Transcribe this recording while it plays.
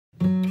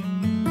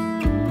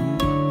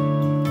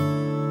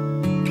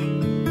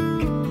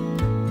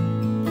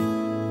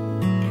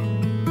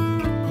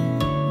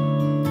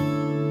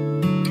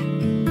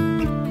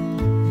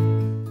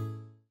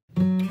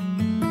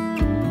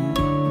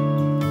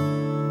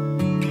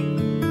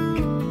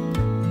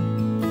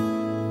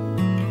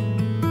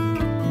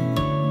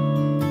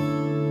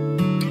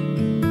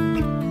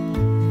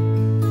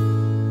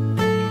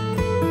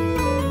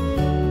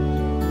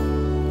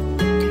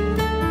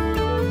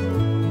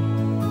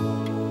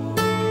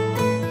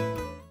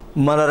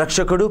మన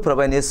రక్షకుడు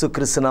ప్రభువైన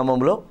యేసుక్రీస్తు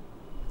నామములో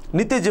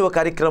నిత్య జీవ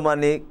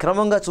కార్యక్రమాన్ని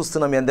క్రమంగా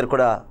చూస్తున్న మీ అందరికీ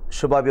కూడా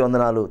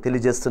శుభాభివందనాలు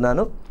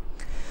తెలియజేస్తున్నాను.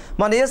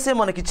 మన యేసే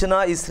మనకిచ్చిన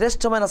ఈ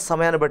శ్రేష్టమైన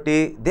సమయాన్ని బట్టి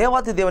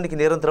దేవాతి దేవునికి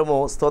నిరంతరము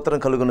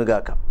స్తోత్రం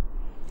కలుగునుగాక.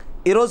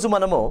 ఈరోజు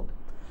మనము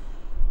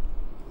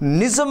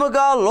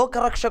నిజముగా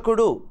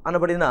లోకరక్షకుడు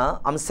అనబడిన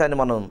అంశాన్ని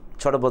మనం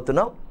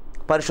చూడబోతున్నాం.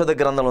 పరిశుద్ధ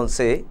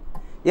గ్రంథంలోంచి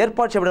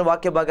ఏర్పాటు చేయబడిన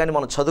వాక్య భాగాన్ని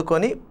మనం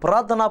చదువుకొని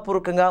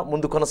ప్రార్థనాపూర్వకంగా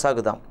ముందు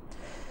కొనసాగుదాం.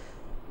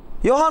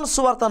 యోహాను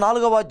సువార్త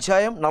 4వ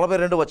అధ్యాయం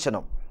 42వ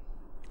వచనం.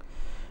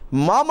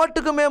 మా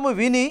మట్టుకు మేము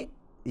విని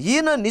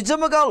ఈయన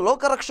నిజముగా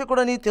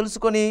లోకరక్షకుడని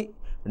తెలుసుకొని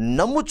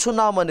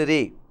నమ్ముచున్నామనిరి.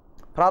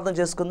 ప్రార్థన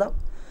చేసుకుందాం.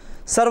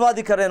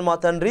 సర్వాధికారైన మా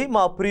తండ్రి,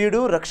 మా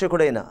ప్రియుడు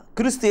రక్షకుడైన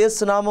క్రీస్తు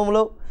యేసు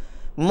నామములో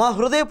మా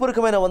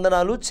హృదయపూర్వకమైన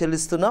వందనాలు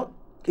చెల్లిస్తున్నాం.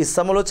 ఈ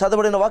సమయంలో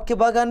చదవబడిన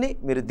వాక్య భాగాన్ని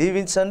మీరు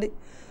దీవించండి.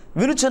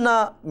 వినుచున్న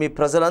మీ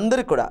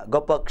ప్రజలందరికీ కూడా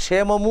గొప్ప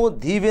క్షేమము,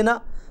 దీవెన,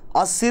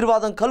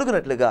 ఆశీర్వాదం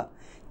కలుగునట్లుగా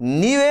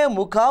నీవే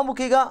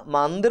ముఖాముఖిగా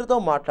మా అందరితో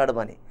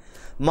మాట్లాడమని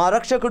మా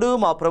రక్షకుడు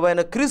మా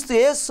ప్రభువైన క్రీస్తు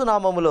యేసు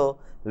నామములో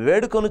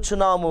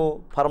వేడుకొనుచున్నాము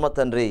పరమ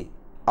తండ్రి,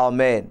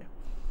 ఆమేన్.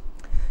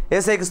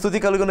 యేసయ్యకి స్తుతి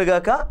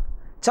కలుగునుగాక.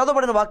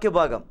 చదవబడిన వాక్య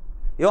భాగం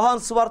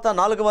యోహాను సువార్త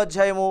 4వ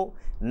అధ్యాయము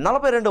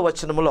 42వ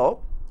వచనములో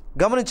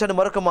గమనించండి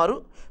మరొక మారు.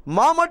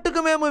 మా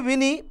మట్టుకు మేము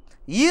విని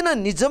ఈయన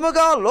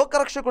నిజముగా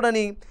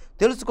లోకరక్షకుడని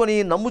తెలుసుకొని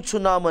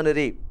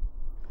నమ్ముచున్నామనిరి.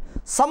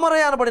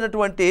 సమరయ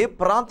అనబడినటువంటి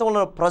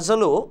ప్రాంతంలో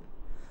ప్రజలు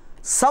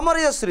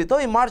సమరయ స్త్రీతో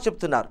ఈ మాట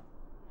చెప్తున్నారు.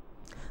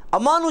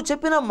 అమ్మా, నువ్వు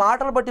చెప్పిన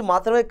మాటలు బట్టి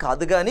మాత్రమే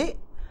కాదు, కానీ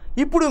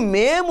ఇప్పుడు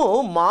మేము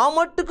మా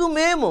మట్టుకు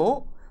మేము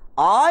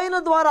ఆయన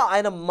ద్వారా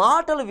ఆయన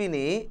మాటలు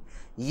విని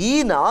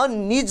ఈయన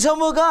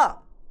నిజముగా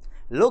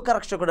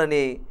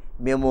లోకరక్షకుడని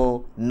మేము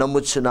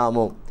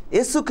నమ్ముచున్నాము.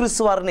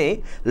 యేసుక్రీస్తు వారిని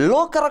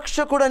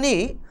లోకరక్షకుడని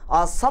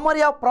ఆ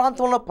సమరయ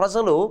ప్రాంతంలో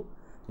ప్రజలు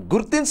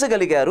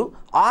గుర్తించగలిగారు.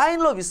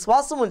 ఆయనలో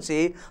విశ్వాసం ఉంచి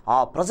ఆ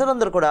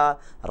ప్రజలందరూ కూడా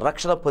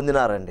రక్షణ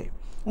పొందినారండి.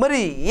 మరి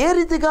ఏ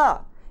రీతిగా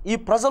ఈ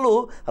ప్రజలు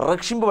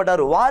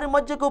రక్షింపబడ్డారు? వారి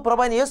మధ్యకు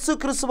ప్రభువైన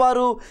యేసుక్రీస్తు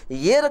వారు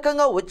ఏ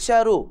రకంగా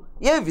వచ్చారు,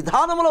 ఏ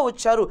విధానంలో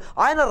వచ్చారు,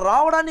 ఆయన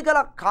రావడానికి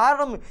గల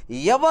కారణం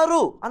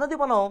ఎవరు అన్నది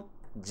మనం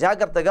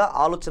జాగ్రత్తగా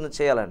ఆలోచన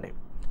చేయాలండి.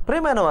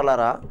 ప్రియమైన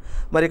వాళ్ళారా,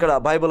 మరి ఇక్కడ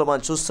బైబిల్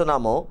మనం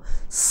చూస్తున్నాము,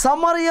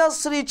 సమరయ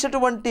స్త్రీ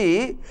ఇచ్చేటువంటి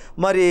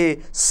మరి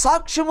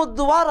సాక్ష్యము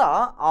ద్వారా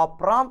ఆ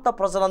ప్రాంత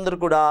ప్రజలందరూ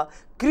కూడా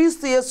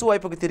క్రీస్తు యేసు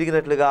వైపుకి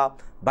తిరిగినట్లుగా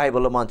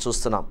బైబిల్లో మనం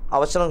చూస్తున్నాం. ఆ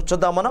వచనం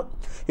చూద్దాం మనం.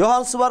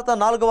 యోహాను సువార్త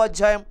 4వ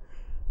అధ్యాయం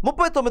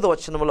 39వ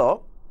వచనంలో,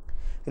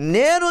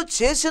 నేను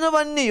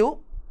చేసినవన్నీ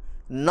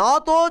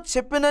నాతో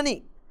చెప్పినని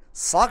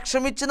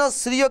సాక్ష్యమిచ్చిన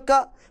స్త్రీ యొక్క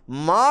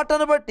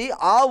మాటను బట్టి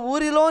ఆ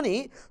ఊరిలోని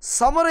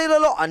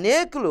సమరయులలో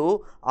అనేకులు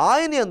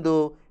ఆయన యందు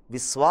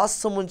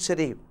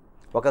విశ్వాసముంచరి.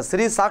 ఒక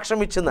స్త్రీ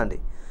సాక్ష్యం ఇచ్చిందండి.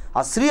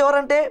 ఆ స్త్రీ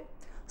ఎవరంటే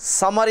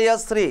సమరయ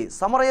స్త్రీ.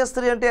 సమరయ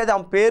స్త్రీ అంటే అది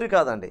ఆమె పేరు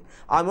కాదండి.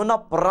 ఆమె ఉన్న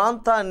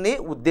ప్రాంతాన్ని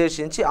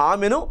ఉద్దేశించి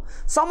ఆమెను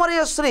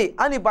సమరయ స్త్రీ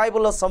అని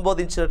బైబిల్లో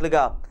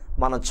సంబోధించినట్లుగా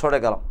మనం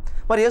చూడగలం.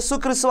 మరి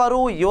యేసుక్రీస్తు వారు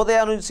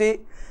యూదయ నుంచి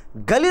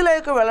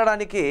గలిలయకు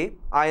వెళ్ళడానికి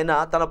ఆయన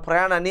తన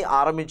ప్రయాణాన్ని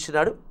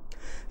ఆరంభించినాడు.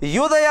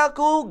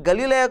 యూదయకు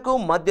గలిలయకు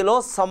మధ్యలో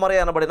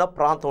సమరయ అనబడిన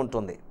ప్రాంతం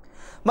ఉంటుంది.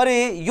 మరి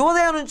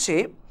యూదయ నుంచి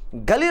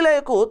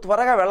గలిలయకు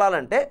త్వరగా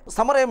వెళ్ళాలంటే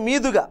సమరయ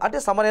మీదుగా, అంటే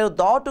సమరయను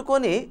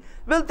దాటుకొని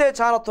వెళ్తే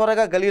చాలా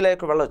త్వరగా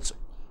గలిలయకు వెళ్ళొచ్చు.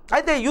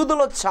 అయితే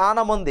యూదులో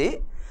చాలామంది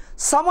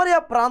సమరయ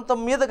ప్రాంతం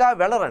మీదుగా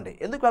వెళ్ళరండి.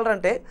 ఎందుకు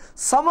వెళ్ళరంటే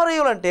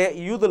సమరయులంటే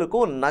యూదులకు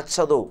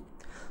నచ్చదు.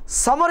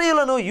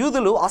 సమరయులను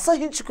యూదులు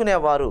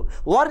అసహించుకునేవారు,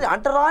 వారిని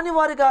అంటరాని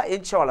వారిగా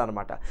ఎంచేవాళ్ళు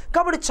అనమాట.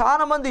 కాబట్టి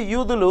చాలామంది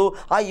యూదులు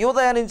ఆ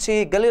యూదయ నుంచి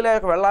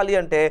గలిలయకు వెళ్ళాలి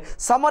అంటే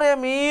సమరయ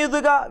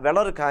మీదుగా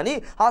వెళ్ళరు, కానీ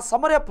ఆ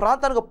సమరయ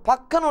ప్రాంతానికి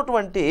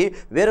పక్కనటువంటి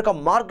వేరొక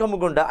మార్గము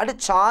గుండా, అంటే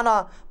చాలా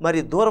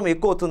మరి దూరం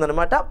ఎక్కువ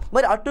అవుతుందన్నమాట,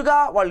 మరి అటుగా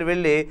వాళ్ళు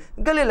వెళ్ళి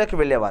గలిలయకు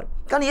వెళ్ళేవారు.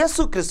 కానీ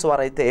యేసుక్రీస్తు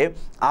వారు అయితే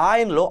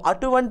ఆయనలో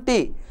అటువంటి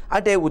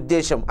అంటే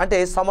ఉద్దేశం, అంటే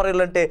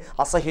సమరయులు అంటే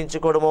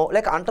అసహించుకోవడమో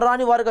లేక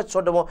అంటరాని వారిగా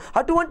చూడడమో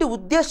అటువంటి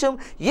ఉద్దేశం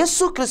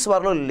యేసుక్రీస్తు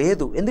వారిలో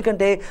లేదు.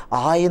 ఎందుకంటే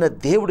ఆయన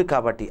దేవుడు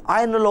కాబట్టి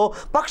ఆయనలో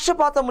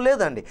పక్షపాతం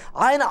లేదండి.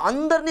 ఆయన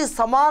అందరినీ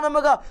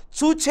సమానముగా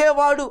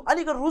చూచేవాడు అని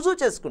ఇక్కడ రుజువు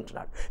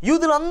చేసుకుంటున్నాడు.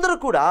 యూదులందరూ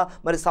కూడా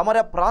మరి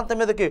సమరయ ప్రాంతం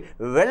మీదకి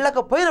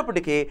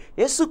వెళ్ళకపోయినప్పటికీ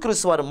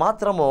యేసుక్రీస్తు వారు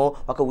మాత్రము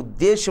ఒక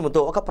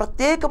ఉద్దేశంతో, ఒక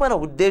ప్రత్యేకమైన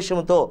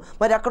ఉద్దేశంతో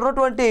మరి అక్కడ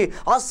ఉన్నటువంటి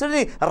ఆ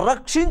స్త్రీని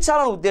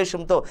రక్షించాలనే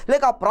ఉద్దేశంతో,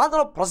 లేక ఆ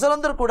ప్రాంతంలో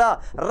ప్రజలందరూ కూడా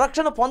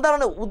రక్షణ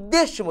పొందాలనే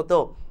ఉద్దేశంతో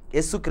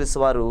యేసుక్రీస్తు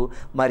వారు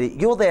మరి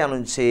యూదయ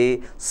నుంచి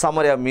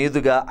సమరయ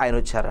మీదుగా ఆయన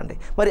వచ్చారండి.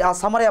 మరి ఆ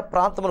సమరయ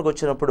ప్రాంతంలోకి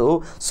వచ్చినప్పుడు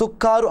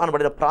సుక్కారు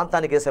అనబడిన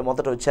ప్రాంతానికి వేసే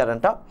మొదట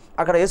వచ్చారంట.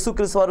 అక్కడ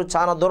యేసుక్రీస్తు వారు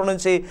చాలా దూరం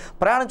నుంచి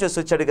ప్రయాణం చేసి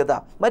వచ్చాడు కదా.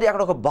 మరి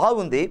అక్కడ ఒక బావి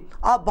ఉంది.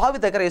 ఆ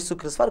బావి దగ్గర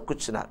యేసుక్రీస్తు వారు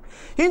కూర్చున్నారు.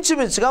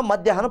 ఇంచుమించుగా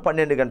మధ్యాహ్నం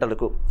 12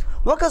 గంటలకు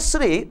ఒక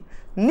స్త్రీ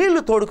నీళ్లు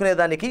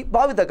తోడుకునేదానికి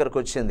బావి దగ్గరకు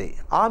వచ్చింది.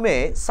 ఆమె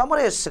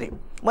సమరయ స్త్రీ.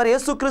 మరి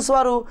యేసుక్రీస్తు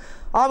వారు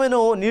ఆమెను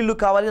నీళ్లు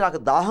కావాలి, నాకు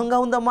దాహంగా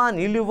ఉందమ్మా,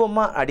 నీళ్ళు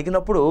ఇవ్వమ్మా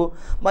అడిగినప్పుడు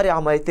మరి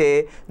ఆమె అయితే,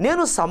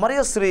 నేను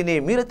సమరయ స్త్రీని,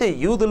 మీరైతే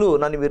యూదులు,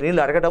 నన్ను మీరు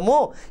నీళ్ళు అడగడము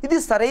ఇది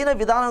సరైన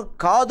విధానం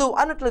కాదు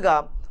అన్నట్లుగా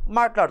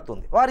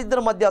మాట్లాడుతుంది.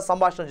 వారిద్దరి మధ్య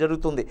సంభాషణ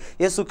జరుగుతుంది.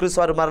 యేసుక్రీస్తు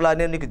వారు మరలా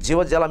నేను నీకు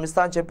జీవజలం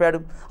ఇస్తా అని చెప్పాడు.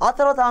 ఆ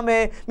తర్వాత ఆమె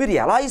మీరు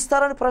ఎలా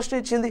ఇస్తారని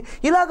ప్రశ్నించింది.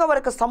 ఇలాగ వారి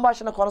యొక్క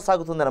సంభాషణ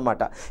కొనసాగుతుంది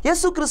అనమాట.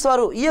 యేసుక్రీస్తు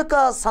వారు ఈ యొక్క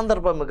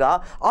సందర్భముగా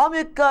ఆమె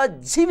యొక్క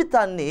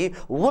జీవితాన్ని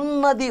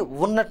ఉన్నది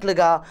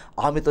ఉన్నట్లుగా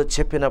ఆమెతో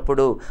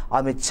చెప్పినప్పుడు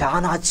ఆమె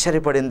చాలా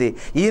ఆశ్చర్యపడింది.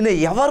 ఈయన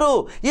ఎవరు?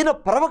 ఈయన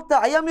ప్రవక్త.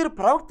 అయ్యా మీరు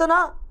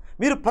ప్రవక్తనా?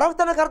 మీరు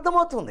ప్రవక్తనకు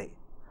అర్థమవుతుంది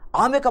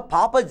ఆమె యొక్క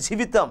పాప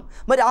జీవితం.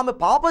 మరి ఆమె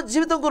పాప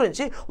జీవితం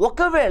గురించి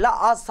ఒకవేళ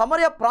ఆ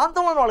సమరయ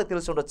ప్రాంతంలో వాళ్ళకి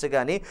తెలిసి ఉండొచ్చు,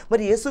 కానీ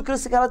మరి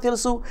యేసుక్రీస్తుకి ఎలా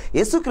తెలుసు?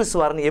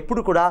 యేసుక్రీస్తు వారిని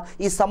ఎప్పుడు కూడా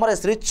ఈ సమరయ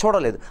స్త్రీ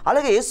చూడలేదు.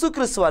 అలాగే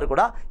యేసుక్రీస్తు వారు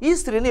కూడా ఈ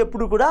స్త్రీని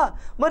ఎప్పుడు కూడా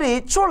మరి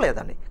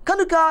చూడలేదండి.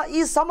 కనుక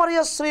ఈ సమరయ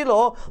స్త్రీలో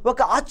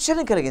ఒక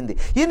ఆశ్చర్యం కలిగింది.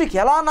 ఈయనకి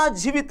ఎలా నా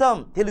జీవితం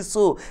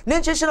తెలుసు?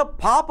 నేను చేసిన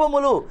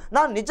పాపములు,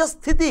 నా నిజ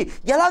స్థితి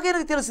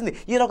ఎలాగైనా తెలిసింది.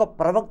 ఈయన ఒక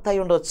ప్రవక్త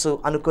అయి ఉండొచ్చు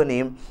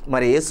అనుకొని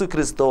మరి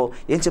యేసుక్రీస్తుతో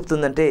ఏం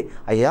చెప్తుందంటే,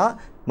 అయ్యా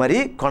మరి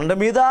కొండ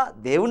మీద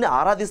దేవుణ్ణి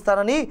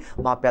ఆరాధిస్తారని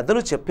మా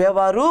పెద్దలు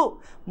చెప్పేవారు,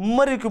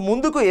 మరి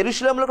ముందుకు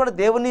యెరూషలేములో కూడా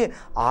దేవుణ్ణి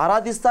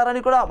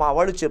ఆరాధిస్తారని కూడా మా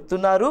వాళ్ళు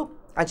చెప్తున్నారు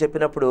అని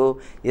చెప్పినప్పుడు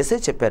యేసే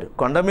చెప్పారు,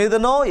 కొండ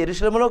మీదనో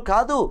యెరూషలేములో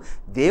కాదు,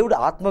 దేవుడు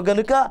ఆత్మ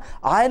గనుక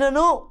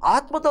ఆయనను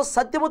ఆత్మతో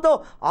సత్యముతో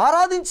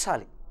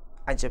ఆరాధించాలి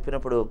అని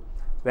చెప్పినప్పుడు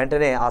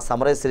వెంటనే ఆ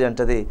సమరయ స్త్రీ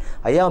అంటది,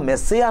 అయ్యా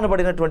మెస్సయ్య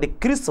అనబడినటువంటి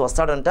క్రీస్తు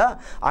వస్తాడంట,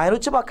 ఆయన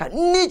వచ్చి మాకు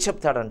అన్నీ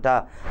చెప్తాడంట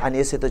అని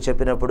యేసేతో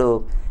చెప్పినప్పుడు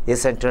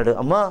యేసే అంటున్నాడు,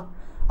 అమ్మా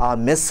ఆ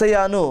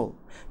మెస్సయ్యను,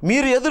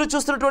 మీరు ఎదురు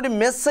చూస్తున్నటువంటి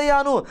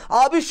మెస్సయ్యను, ఆ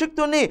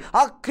అభిషిక్తుని,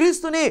 ఆ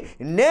క్రీస్తుని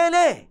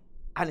నేనే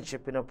అని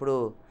చెప్పినప్పుడు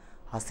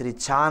ఆ స్త్రీ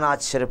చాలా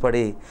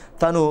ఆశ్చర్యపడి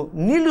తను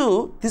నీళ్లు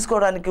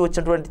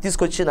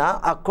తీసుకొచ్చిన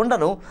ఆ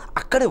కొండను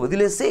అక్కడే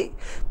వదిలేసి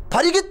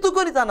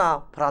పరిగెత్తుకొని తన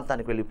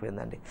ప్రాంతానికి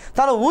వెళ్ళిపోయిందండి.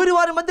 తన ఊరి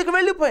వారి మధ్యకి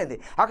వెళ్ళిపోయింది.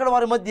 అక్కడ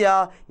వారి మధ్య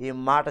ఈ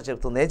మాట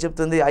చెప్తుంది. ఏం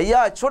చెప్తుంది?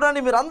 అయ్యా చూడండి,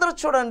 మీరు అందరూ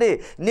చూడండి,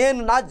 నేను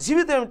నా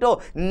జీవితం ఏమిటో,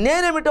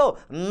 నేనేమిటో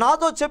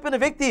నాతో చెప్పిన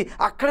వ్యక్తి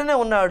అక్కడనే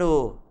ఉన్నాడు.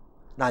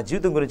 నా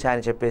జీవితం గురించి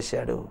ఆయన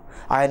చెప్పేశాడు.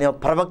 ఆయన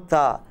ప్రవక్త,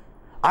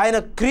 ఆయన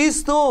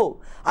క్రీస్తు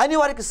అని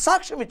వారికి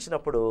సాక్ష్యం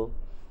ఇచ్చినప్పుడు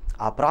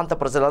ఆ ప్రాంత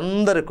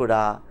ప్రజలందరూ కూడా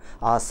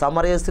ఆ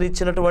సమరయ స్త్రీ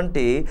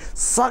ఇచ్చినటువంటి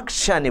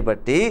సాక్ష్యాన్ని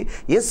బట్టి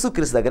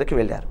యేసుక్రీస్తు దగ్గరికి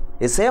వెళ్ళారు.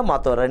 యేసయ్య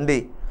మాతో రండి,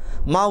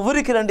 మా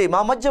ఊరికి రండి, మా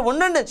మధ్య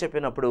ఉండండి అని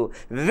చెప్పినప్పుడు,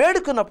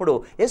 వేడుకున్నప్పుడు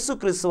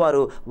యేసుక్రీస్తు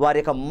వారు వారి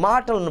యొక్క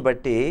మాటలను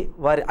బట్టి,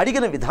 వారి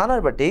అడిగిన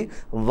విధానాన్ని బట్టి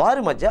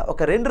వారి మధ్య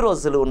ఒక 2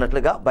 రోజులు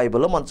ఉన్నట్లుగా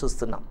బైబిల్లో మనం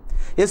చూస్తున్నాం.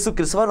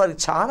 యేసుక్రీస్తు వారు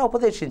వారికి చాలా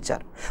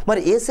ఉపదేశించారు.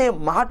 మరి యేసయ్య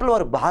మాటలు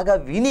వారు బాగా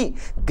విని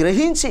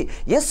గ్రహించి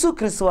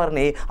యేసుక్రీస్తు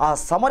వారిని ఆ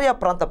సమరయ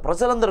ప్రాంత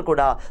ప్రజలందరూ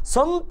కూడా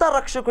సొంత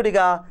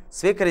రక్షకుడిగా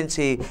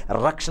స్వీకరించి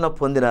రక్షణ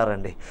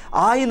పొందినారండి.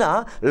 ఆయన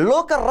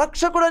లోక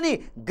రక్షకుడని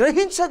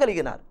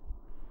గ్రహించగలిగినారు.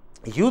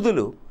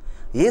 యూదులు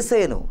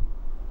యేసయ్యను,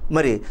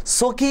 మరి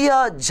స్వకీయ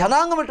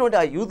జనాంగమైనటువంటి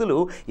ఆ యూదులు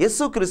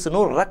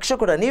యేసుక్రీస్తును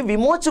రక్షకుడని,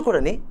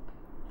 విమోచకుడని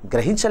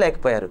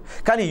గ్రహించలేకపోయారు.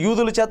 కానీ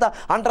యూదుల చేత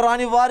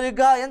అంటరాని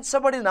వారిగా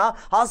ఎంచబడిన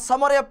ఆ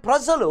సమరయ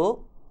ప్రజలు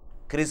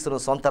క్రీస్తును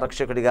సొంత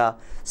రక్షకుడిగా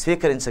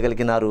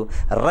స్వీకరించగలిగినారు.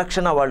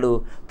 రక్షణ వాళ్ళు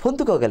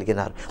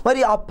పొందుకోగలిగినారు. మరి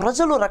ఆ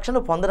ప్రజలు రక్షణ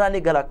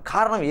పొందడానికి గల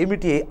కారణం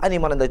ఏమిటి అని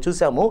మనం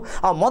చూసాము.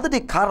 ఆ మొదటి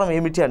కారణం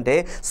ఏమిటి అంటే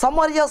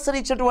సమరయ స్త్రీ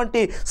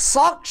ఇచ్చినటువంటి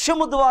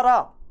సాక్ష్యము ద్వారా,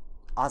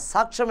 ఆ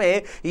సాక్ష్యమే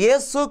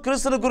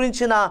యేసుక్రీస్తుని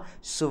గురించిన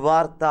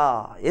సువార్త.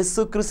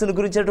 యేసుక్రీస్తుని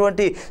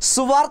గురించినటువంటి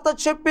సువార్త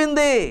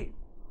చెప్పింది,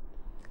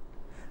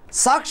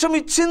 సాక్ష్యం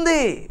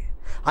ఇచ్చింది.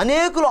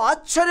 అనేకులు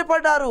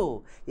ఆశ్చర్యపడ్డారు.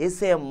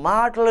 యేసయ్య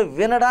మాటలు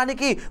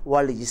వినడానికి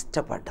వాళ్ళు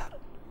ఇష్టపడ్డారు.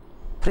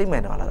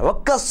 ప్రియమైన వాళ్ళ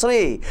ఒక్క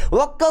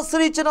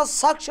స్త్రీ ఇచ్చిన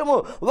సాక్ష్యము,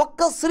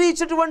 ఒక్క స్త్రీ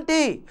ఇచ్చినటువంటి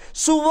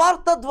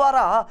సువార్త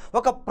ద్వారా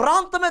ఒక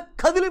ప్రాంతమే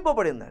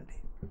కదిలింపబడిందండి.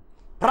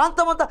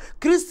 ప్రాంతమంతా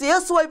క్రీస్తు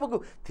యేసు వైపుకు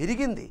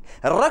తిరిగింది.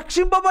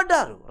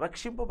 రక్షింపబడ్డారు.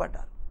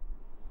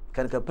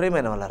 కనుక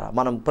ప్రియమైన వాళ్ళరా,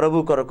 మనం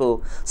ప్రభు కొరకు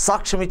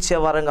సాక్ష్యం ఇచ్చే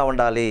వారంగా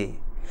ఉండాలి.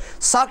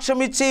 సాక్ష్యం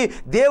ఇచ్చి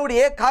దేవుడు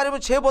ఏ కార్యము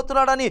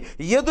చేయబోతున్నాడని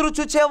ఎదురు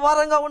చూచే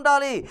వారంగా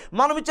ఉండాలి.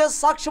 మనం ఇచ్చే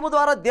సాక్ష్యము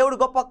ద్వారా దేవుడు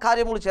గొప్ప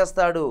కార్యములు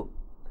చేస్తాడు,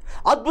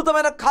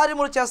 అద్భుతమైన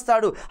కార్యములు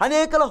చేస్తాడు.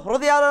 అనేకల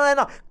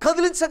హృదయాలైనా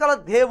కదిలించగల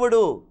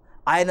దేవుడు.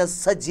 ఆయన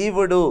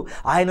సజీవుడు,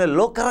 ఆయన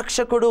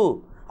లోకరక్షకుడు.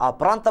 ఆ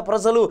ప్రాంత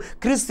ప్రజలు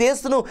క్రీస్తు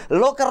యేసును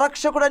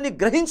లోకరక్షకుడని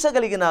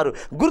గ్రహించగలిగినారు,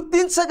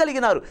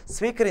 గుర్తించగలిగినారు,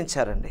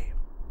 స్వీకరించారండి.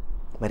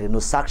 మరి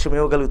నువ్వు సాక్ష్యం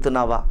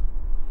ఇవ్వగలుగుతున్నావా?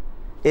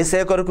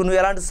 యేసయ్య కొరకు నువ్వు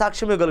ఎలాంటి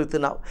సాక్ష్యం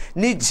ఇవ్వగలుగుతున్నావు?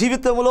 నీ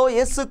జీవితంలో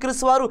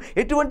యేసుక్రీస్తు వారు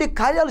ఎటువంటి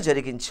కార్యాలు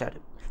జరిగించాడు?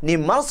 నీ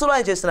మనసులో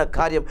ఆయన చేసిన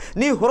కార్యం,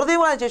 నీ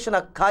హృదయంలో ఆయన చేసిన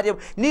కార్యం,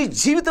 నీ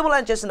జీవితంలో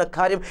ఆయన చేసిన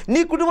కార్యం,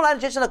 నీ కుటుంబంలో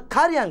ఆయన చేసిన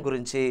కార్యం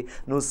గురించి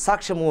నువ్వు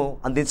సాక్ష్యము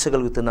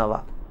అందించగలుగుతున్నావా?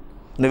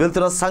 నువ్వు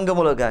వెళ్తున్న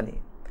సంఘములో కానీ,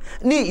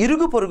 నీ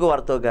ఇరుగు పొరుగు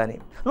వారితో కానీ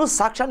నువ్వు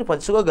సాక్ష్యాన్ని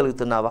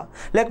పంచుకోగలుగుతున్నావా?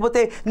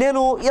 లేకపోతే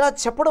నేను ఇలా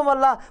చెప్పడం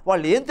వల్ల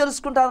వాళ్ళు ఏం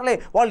తెలుసుకుంటారులే,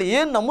 వాళ్ళు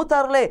ఏం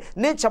నమ్ముతారులే,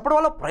 నేను చెప్పడం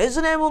వల్ల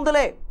ప్రయోజనం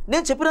ఏముందిలే,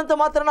 నేను చెప్పినంత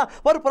మాత్రాన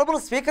వారు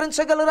ప్రభువును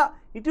స్వీకరించగలరా?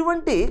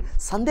 ఇటువంటి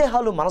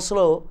సందేహాలు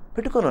మనసులో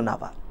పెట్టుకొని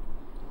ఉన్నావా?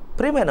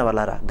 ప్రియమైన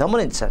వాళ్ళారా,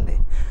 గమనించండి.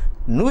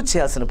 నువ్వు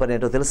చేయాల్సిన పని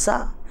ఏంటో తెలుసా?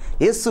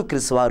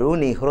 యేసుక్రీస్తు వారు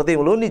నీ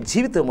హృదయంలో, నీ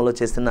జీవితంలో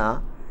చేసిన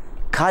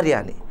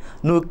కార్యాన్ని,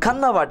 నువ్వు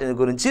కన్న వాటిని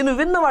గురించి, నువ్వు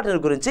విన్న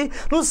వాటిని గురించి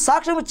నువ్వు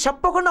సాక్ష్యము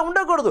చెప్పకుండా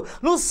ఉండకూడదు.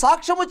 నువ్వు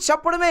సాక్ష్యము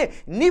చెప్పడమే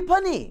నీ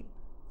పని.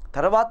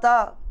 తర్వాత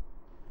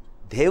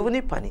దేవుని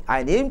పని.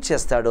 ఆయన ఏం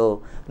చేస్తాడో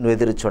నువ్వు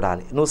ఎదురు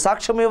చూడాలి. నువ్వు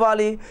సాక్ష్యం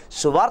ఇవ్వాలి,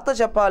 సువార్త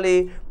చెప్పాలి,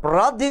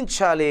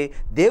 ప్రార్థించాలి,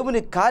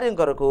 దేవుని కార్యం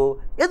కొరకు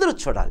ఎదురు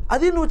చూడాలి.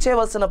 అది నువ్వు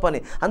చేయవలసిన పని.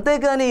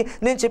 అంతేగాని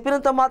నేను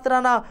చెప్పినంత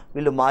మాత్రాన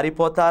వీళ్ళు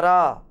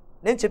మారిపోతారా,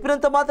 నేను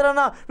చెప్పినంత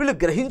మాత్రాన వీళ్ళు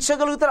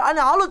గ్రహించగలుగుతారా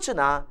అనే ఆలోచన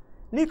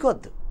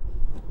నీకొద్దు.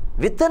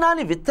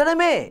 విత్తనాన్ని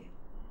విత్తడమే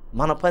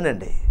మన పని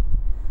అండి.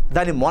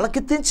 దాన్ని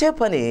మొలకెత్తించే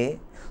పని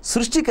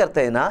సృష్టికర్త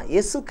అయిన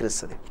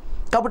యేసుక్రీస్తుది.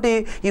 కాబట్టి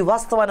ఈ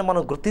వాస్తవాన్ని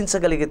మనం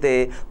గుర్తించగలిగితే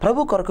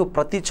ప్రభు కొరకు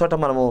ప్రతి చోట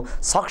మనము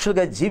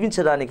సాక్షులుగా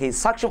జీవించడానికి,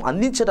 సాక్ష్యం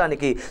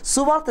అందించడానికి,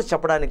 సువార్త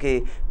చెప్పడానికి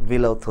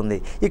వీలవుతుంది.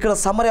 ఇక్కడ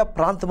సమరయ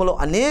ప్రాంతంలో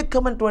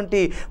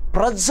అనేకమైనటువంటి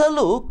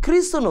ప్రజలు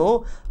క్రీస్తును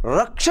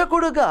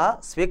రక్షకుడుగా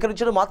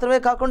స్వీకరించడం మాత్రమే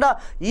కాకుండా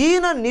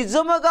ఈయన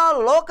నిజముగా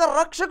లోక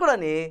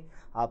రక్షకుడని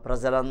ఆ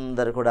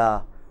ప్రజలందరూ కూడా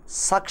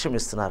సాక్ష్యం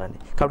ఇస్తున్నారని.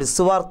 కాబట్టి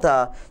సువార్త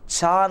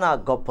చాలా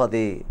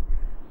గొప్పది.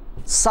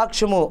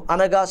 సాక్ష్యము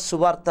అనగా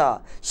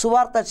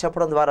సువార్త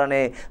చెప్పడం ద్వారానే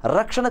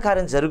రక్షణ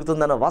కార్యం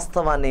జరుగుతుందన్న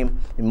వాస్తవాన్ని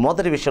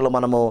మొదటి విషయంలో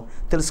మనము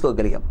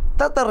తెలుసుకోగలిగాం.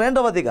 తర్వాత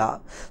రెండవదిగా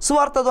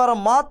సువార్త ద్వారా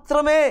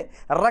మాత్రమే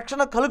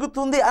రక్షణ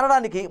కలుగుతుంది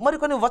అనడానికి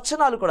మరికొన్ని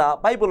వచనాలు కూడా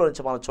బైబిల్లో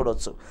నుంచి మనం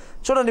చూడవచ్చు.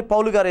 చూడండి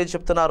పౌలు గారు ఏం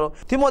చెప్తున్నారు.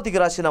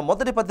 తిమోతికి రాసిన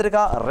మొదటి పత్రిక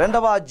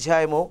 2వ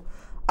అధ్యాయము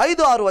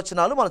 5-6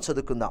 వచనాలు మనం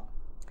చదువుకుందాం.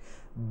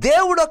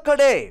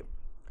 దేవుడొక్కడే,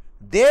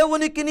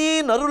 దేవునికిని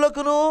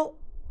నరులకును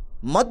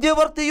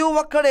మధ్యవర్తియు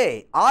ఒక్కడే,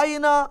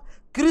 ఆయన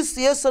క్రీస్తు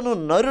యేసును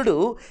నరుడు.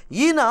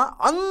 ఈయన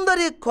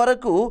అందరి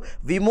కొరకు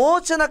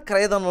విమోచన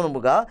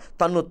క్రయధనముగా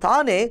తన్ను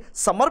తానే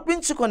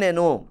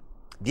సమర్పించుకొనేను.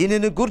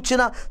 దీనిని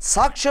గూర్చిన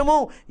సాక్ష్యము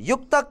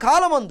యుక్త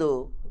కాలమందు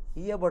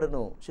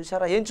ఇయ్యబడును.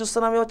 చూసారా, ఏం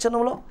చూస్తున్నాం ఈ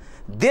వచనంలో?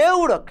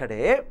 దేవుడు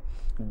ఒక్కడే,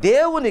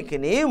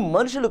 దేవునికిని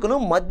మనుషులకును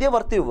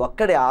మధ్యవర్తి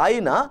ఒక్కడే,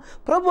 ఆయన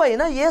ప్రభు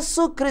అయిన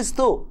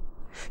యేసుక్రీస్తు.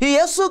 ఈ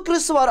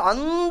యేసుక్రీస్తు వారు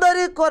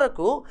అందరి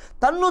కొరకు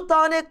తన్ను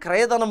తానే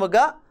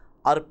క్రయధనముగా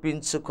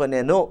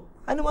అర్పించుకొనేను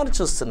అని మనం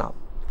చూస్తున్నాం.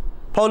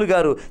 పౌలు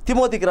గారు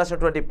తిమోతికి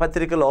రాసినటువంటి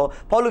పత్రికలో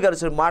పౌలు గారు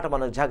చెప్పిన మాట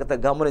మనం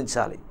జాగ్రత్తగా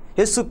గమనించాలి.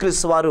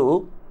 యేసుక్రీస్తు వారు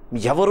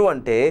ఎవరు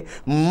అంటే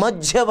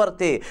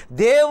మధ్యవర్తి,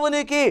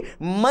 దేవునికి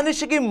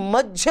మనిషికి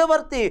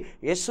మధ్యవర్తి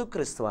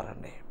యేసుక్రీస్తు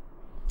వారండి.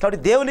 కాబట్టి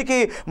దేవునికి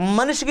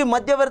మనిషికి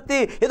మధ్యవర్తి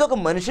ఏదో ఒక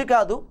మనిషి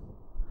కాదు,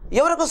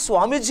 ఎవరొక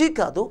స్వామీజీ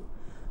కాదు,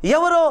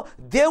 ఎవరో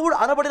దేవుడు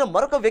అనబడిన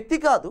మరొక వ్యక్తి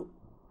కాదు,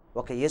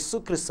 ఒక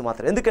యేసుక్రీస్తు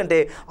మాత్రం. ఎందుకంటే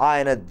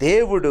ఆయన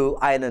దేవుడు,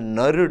 ఆయన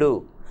నరుడు,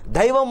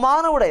 దైవ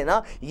మానవుడైన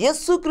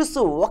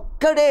యేసుక్రీస్తు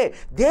ఒక్కడే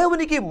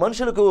దేవునికి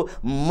మనుషులకు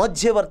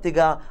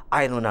మధ్యవర్తిగా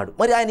ఆయన ఉన్నాడు.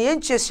 మరి ఆయన ఏం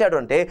చేశాడు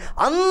అంటే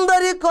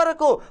అందరి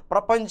కొరకు,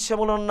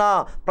 ప్రపంచంలో ఉన్న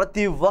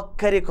ప్రతి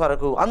ఒక్కరి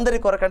కొరకు, అందరి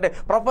కొరకు అంటే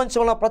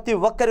ప్రపంచంలో ప్రతి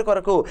ఒక్కరి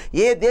కొరకు,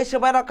 ఏ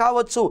దేశమైనా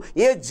కావచ్చు,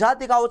 ఏ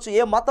జాతి కావచ్చు,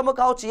 ఏ మతము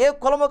కావచ్చు, ఏ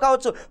కులము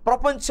కావచ్చు,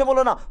 ప్రపంచంలో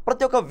ఉన్న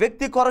ప్రతి ఒక్క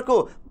వ్యక్తి కొరకు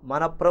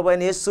మన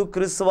ప్రభువైన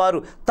యేసుక్రీస్తు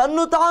వారు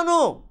తన్ను తాను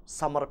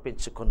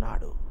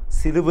సమర్పించుకున్నాడు.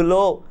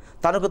 సిలువలో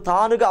తనకు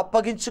తానుగా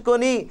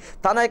అప్పగించుకొని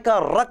తన యొక్క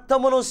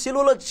రక్తమును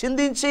సిలువలో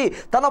చిందించి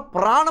తన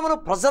ప్రాణమును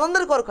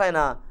ప్రజలందరి కొరకు ఆయన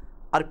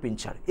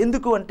అర్పించాడు.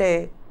 ఎందుకు అంటే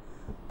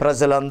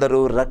ప్రజలందరూ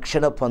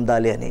రక్షణ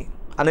పొందాలి అని,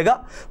 అనగా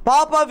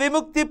పాప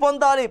విముక్తి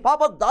పొందాలి,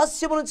 పాప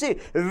దాస్యము నుంచి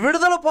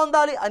విడుదల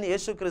పొందాలి అని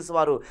యేసుక్రీస్తు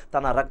వారు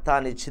తన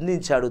రక్తాన్ని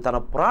చిందించాడు. తన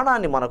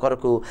ప్రాణాన్ని మన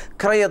కొరకు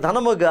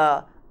క్రయధనముగా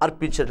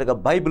అర్పించేట్టుగా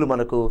బైబిల్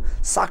మనకు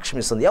సాక్ష్యం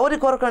ఇస్తుంది. ఎవరి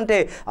కొరకు అంటే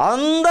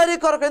అందరి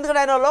కొరకు.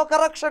 ఎందుకంటే ఆయన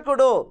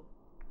లోకరక్షకుడు.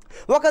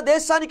 ఒక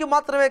దేశానికి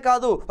మాత్రమే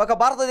కాదు, ఒక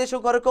భారతదేశం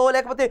కొరకో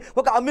లేకపోతే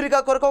ఒక అమెరికా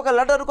కొరకో ఒక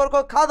లండన్ కొరకో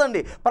కాదండి.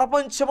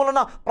 ప్రపంచంలో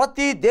ఉన్న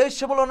ప్రతి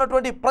దేశంలో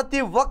ఉన్నటువంటి ప్రతి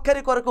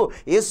ఒక్కరి కొరకు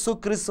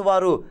యేసుక్రీస్తు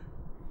వారు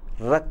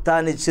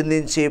రక్తాన్ని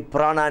చిందించి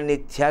ప్రాణాన్ని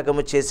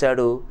త్యాగము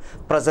చేశాడు.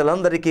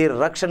 ప్రజలందరికీ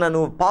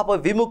రక్షణను, పాప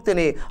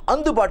విముక్తిని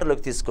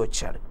అందుబాటులోకి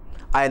తీసుకొచ్చాడు.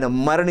 ఆయన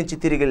మరణించి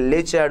తిరిగి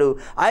లేచాడు.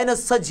 ఆయన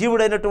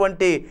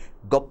సజీవుడైనటువంటి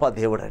గొప్ప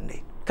దేవుడండి.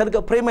 కనుక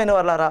ప్రియమైన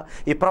వాళ్ళారా,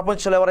 ఈ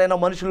ప్రపంచంలో ఎవరైనా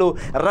మనుషులు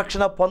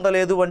రక్షణ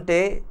పొందలేదు అంటే,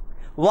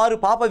 వారు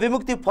పాప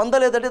విముక్తి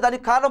పొందలేదంటే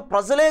దానికి కారణం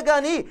ప్రజలే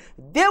కానీ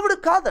దేవుడు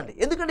కాదండి.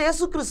 ఎందుకంటే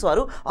యేసుక్రీస్తు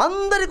వారు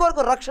అందరి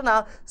కొరకు రక్షణ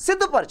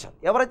సిద్ధపరిచారు.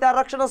 ఎవరైతే ఆ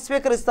రక్షణ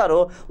స్వీకరిస్తారో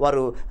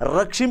వారు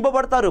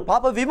రక్షింపబడతారు,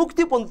 పాప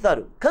విముక్తి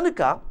పొందుతారు.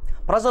 కనుక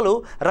ప్రజలు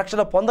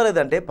రక్షణ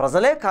పొందలేదంటే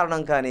ప్రజలే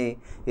కారణం, కానీ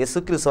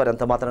యేసుక్రీస్తు వారు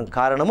ఎంత మాత్రం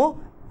కారణము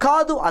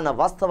కాదు అన్న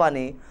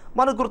వాస్తవాన్ని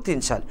మనం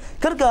గుర్తించాలి.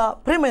 కనుక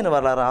ప్రియమైన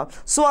వాళ్ళారా,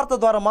 సువార్త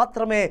ద్వారా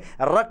మాత్రమే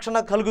రక్షణ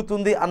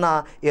కలుగుతుంది అన్న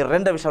ఈ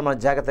రెండో విషయాలు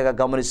మనం జాగ్రత్తగా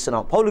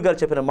గమనిస్తున్నాం. పౌలు గారు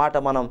చెప్పిన మాట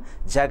మనం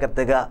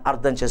జాగ్రత్తగా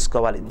అర్థం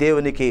చేసుకోవాలి.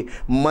 దేవునికి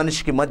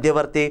మనిషికి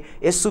మధ్యవర్తి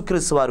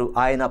యేసుక్రీస్తు వారు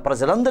ఆయన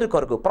ప్రజలందరి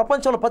కొరకు,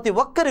 ప్రపంచంలో ప్రతి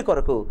ఒక్కరి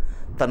కొరకు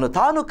తను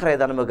తాను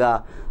క్రయధనముగా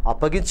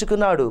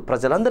అప్పగించుకున్నాడు.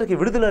 ప్రజలందరికీ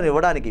విడుదలను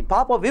ఇవ్వడానికి,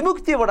 పాప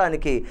విముక్తి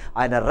ఇవ్వడానికి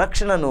ఆయన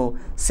రక్షణను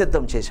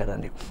సిద్ధం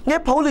చేశాడండి.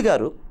 పౌలు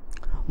గారు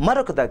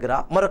మరొక దగ్గర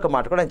మరొక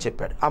మాట కూడా ఆయన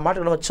చెప్పాడు. ఆ మాట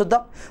కూడా మనం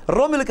చూద్దాం.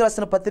 రోమిలకు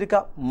రాసిన పత్రిక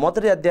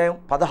 1వ అధ్యాయం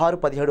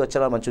 16-17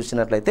 వచనాలు మనం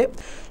చూసినట్లయితే,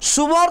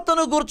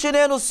 సువార్తను గూర్చి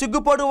నేను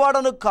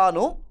సిగ్గుపడువాడను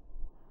కాను,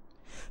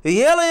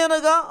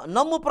 ఏలయనగా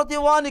నమ్ము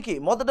ప్రతివానికి,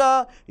 మొదట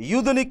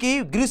యూదునికి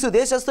గ్రీసు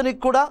దేశస్థునికి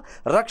కూడా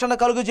రక్షణ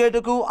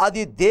కలుగుచేయుటకు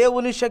అది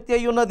దేవుని శక్తి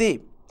అయి ఉన్నది.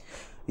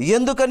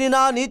 ఎందుకని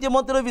నా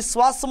నీతిమంతులు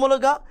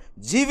విశ్వాసములుగా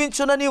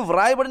జీవించునని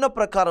వ్రాయబడిన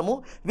ప్రకారము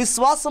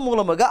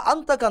విశ్వాసమూలముగా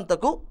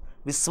అంతకంతకు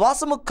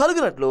విశ్వాసము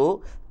కలిగినట్లు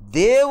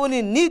దేవుని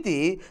నీతి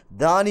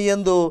దాని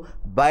యందు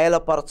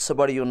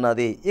బయలుపరచబడి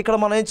ఉన్నది. ఇక్కడ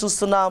మనం ఏం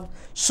చూస్తున్నాం?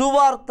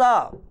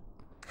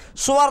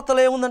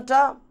 సువార్తలో ఏముందంట?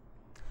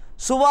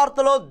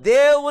 సువార్తలో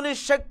దేవుని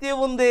శక్తి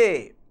ఉంది.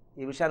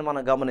 ఈ విషయాన్ని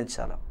మనం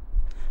గమనించాలి.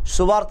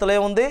 సువార్తలో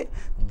ఏముంది?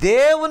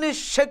 దేవుని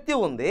శక్తి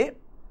ఉంది.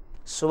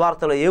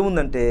 సువార్తలో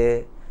ఏముందంటే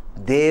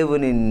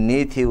దేవుని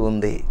నీతి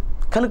ఉంది.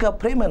 కనుక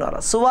ప్రియమైన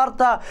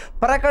సువార్త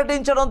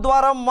ప్రకటించడం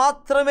ద్వారా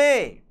మాత్రమే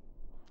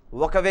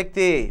ఒక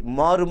వ్యక్తి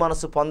మారు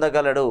మనసు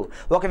పొందగలడు.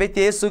 ఒక వ్యక్తి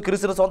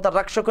యేసుక్రీస్తును సొంత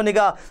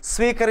రక్షకునిగా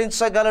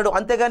స్వీకరించగలడు.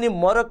 అంతేగాని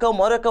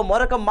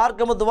మరొక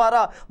మార్గము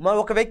ద్వారా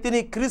ఒక వ్యక్తిని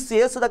క్రీస్తు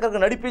యేసు దగ్గరకు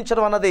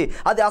నడిపించడం అన్నది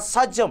అది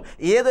అసాధ్యం.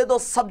 ఏదేదో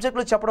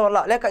సబ్జెక్టులు చెప్పడం వల్ల,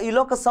 లేక ఈ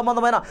లోక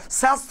సంబంధమైన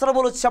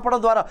శాస్త్రములు చెప్పడం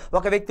ద్వారా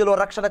ఒక వ్యక్తిలో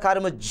రక్షణ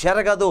కార్యము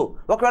జరగదు.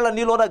 ఒకవేళ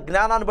నీలోన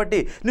జ్ఞానాన్ని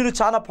బట్టి నేను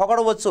చాలా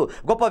పొగడవచ్చు,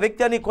 గొప్ప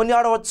వ్యక్తి అని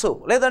కొనియాడవచ్చు,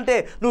 లేదంటే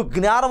నువ్వు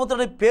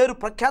జ్ఞానవంతుని పేరు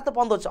ప్రఖ్యాత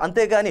పొందవచ్చు.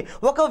 అంతేగాని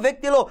ఒక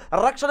వ్యక్తిలో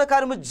రక్షణ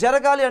కార్యము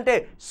జరగాలి అంటే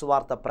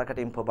సువార్త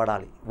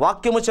ప్రకటింపబడాలి.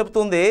 వాక్యము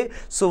చెప్తుంది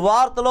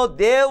సువార్తలో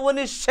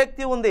దేవుని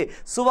శక్తి ఉంది.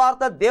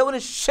 సువార్త దేవుని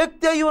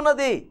శక్తి అయి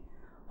ఉన్నది.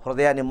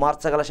 హృదయాన్ని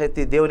మార్చగల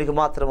శక్తి దేవునికి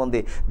మాత్రం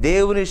ఉంది.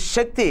 దేవుని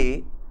శక్తి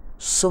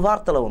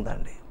సువార్తలో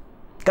ఉందండి.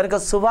 కనుక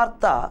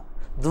సువార్త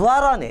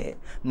ద్వారానే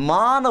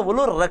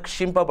మానవులు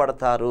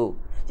రక్షింపబడతారు.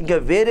 ఇంకా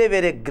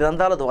వేరే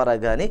గ్రంథాల ద్వారా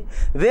కానీ,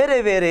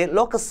 వేరే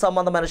లోక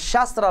సంబంధమైన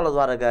శాస్త్రాల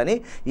ద్వారా కానీ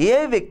ఏ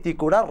వ్యక్తి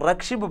కూడా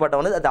రక్షింపబడడం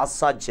అనేది అది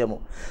అసాధ్యము.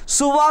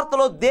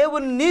 సువార్తలో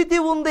దేవుని నీతి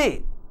ఉంది.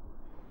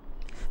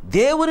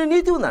 దేవుని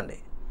నీతి ఉందండి.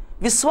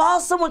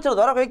 విశ్వాసం ఉంచడం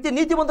ద్వారా ఒక వ్యక్తి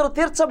నీతిమంతుడు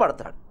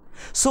తీర్చబడతాడు.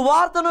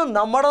 సువార్తను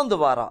నమ్మడం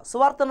ద్వారా,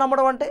 సువార్తను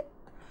నమ్మడం అంటే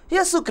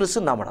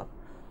యేసుక్రీస్తును నమ్మడం.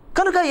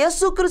 కనుక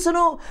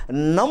యేసుక్రీస్తును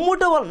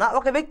నమ్ముట వలన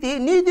ఒక వ్యక్తి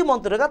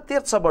నీతిమంతుడుగా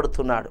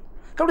తీర్చబడుతున్నాడు.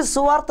 కాబట్టి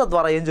సువార్త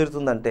ద్వారా ఏం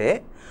జరుగుతుందంటే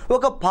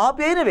ఒక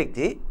పాపి అయిన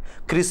వ్యక్తి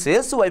క్రీస్తు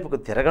యేసు వైపుకు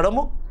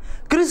తిరగడము,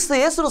 క్రీస్తు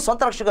యేసును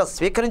సొంత రక్షగా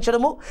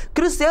స్వీకరించడము,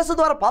 క్రీస్తు యేసు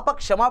ద్వారా పాప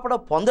క్షమాపణ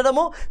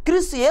పొందడము,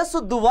 క్రీస్తు యేసు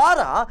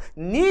ద్వారా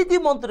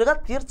నీతిమంతుడిగా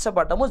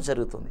తీర్చబడము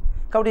జరుగుతుంది.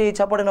 కాబట్టి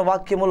చెప్పబడిన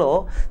వాక్యములో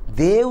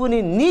దేవుని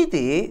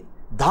నీతి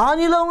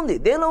దానిలో ఉంది.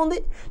 దేనిలో ఉంది?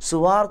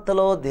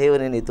 సువార్తలో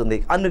దేవుని నీతి ఉంది.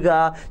 అందుగా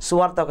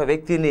సువార్త ఒక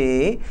వ్యక్తిని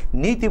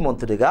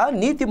నీతిమంతుడిగా,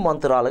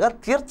 నీతిమంతురాలుగా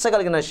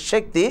తీర్చగలిగిన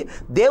శక్తి,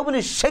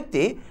 దేవుని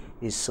శక్తి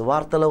ఈ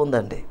సువార్తలో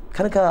ఉందండి.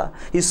 కనుక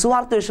ఈ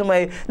సువార్త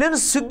విషయమై నేను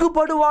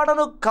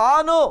సిగ్గుపడువాడను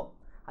కాను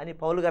అని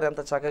పౌలు గారు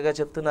ఎంత చక్కగా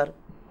చెప్తున్నారు.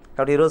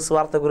 కాబట్టి ఈరోజు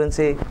సువార్త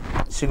గురించి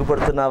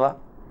సిగ్గుపడుతున్నావా?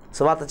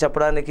 సువార్త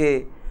చెప్పడానికి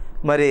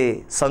మరి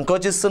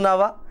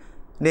సంకోచిస్తున్నావా?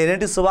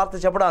 నేనేంటి సువార్త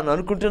చెప్పడం అని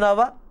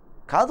అనుకుంటున్నావా?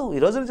 కాదు.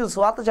 ఈరోజు నుంచి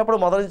సువార్త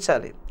చెప్పడం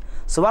మొదలించాలి.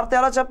 సువార్త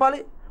ఎలా చెప్పాలి?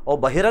 ఓ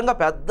బహిరంగ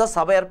పెద్ద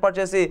సభ ఏర్పాటు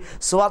చేసి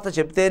సువార్త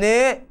చెప్తేనే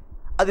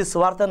అది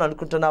సువార్త అని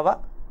అనుకుంటున్నావా?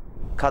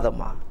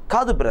 కాదమ్మా,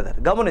 కాదు బ్రదర్.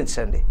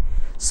 గమనించండి,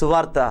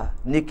 సువార్త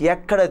నీకు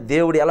ఎక్కడ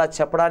దేవుడు ఎలా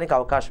చెప్పడానికి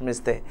అవకాశం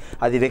ఇస్తే,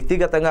 అది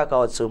వ్యక్తిగతంగా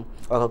కావచ్చు,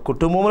 ఒక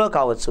కుటుంబంలో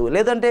కావచ్చు,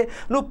 లేదంటే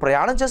నువ్వు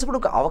ప్రయాణం చేసేప్పుడు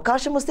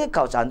అవకాశం వస్తే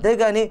కావచ్చు.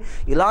 అంతేగాని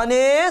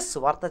ఇలానే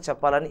సువార్త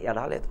చెప్పాలని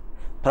ఎలా లేదు.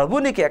 ప్రభు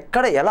నీకు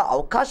ఎక్కడ ఎలా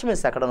అవకాశం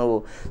ఇస్తే అక్కడ నువ్వు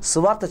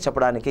సువార్త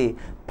చెప్పడానికి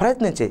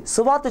ప్రయత్నించే.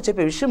 సువార్త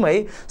చెప్పే విషయమై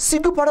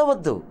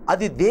సిగ్గుపడవద్దు.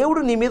 అది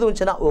దేవుడు నీ మీద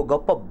ఉంచిన ఓ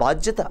గొప్ప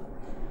బాధ్యత.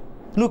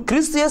 నువ్వు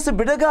క్రీస్తు యేసు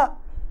బిడ్డగా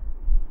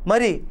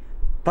మరి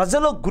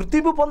ప్రజల్లో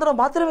గుర్తింపు పొందడం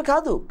మాత్రమే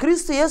కాదు,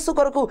 క్రీస్తు యేసు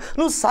కొరకు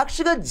నువ్వు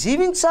సాక్షిగా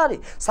జీవించాలి.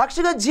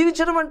 సాక్షిగా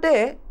జీవించడం అంటే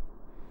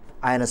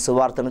ఆయన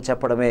సువార్తను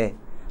చెప్పడమే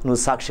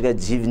నువ్వు సాక్షిగా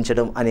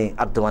జీవించడం అని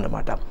అర్థం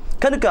అన్నమాట.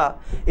 కనుక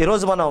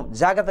ఈరోజు మనం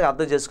జాగ్రత్తగా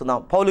అర్థం చేసుకుందాం.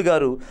 పౌలు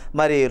గారు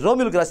మరి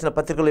రోమిలకు రాసిన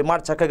పత్రికలు ఈ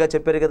మాట చక్కగా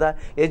చెప్పారు కదా.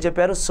 ఏం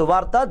చెప్పారు?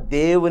 సువార్త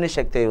దేవుని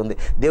శక్తి అయి ఉంది.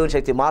 దేవుని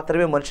శక్తి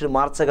మాత్రమే మనిషిని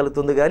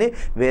మార్చగలుగుతుంది. కానీ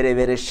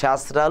వేరే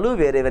శాస్త్రాలు,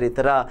 వేరే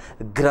ఇతర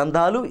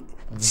గ్రంథాలు,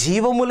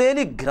 జీవము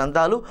లేని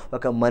గ్రంథాలు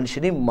ఒక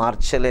మనిషిని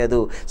మార్చలేదు.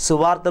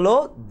 సువార్తలో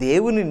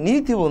దేవుని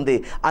నీతి ఉంది.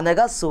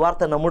 అనగా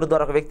సువార్త నమ్ముడు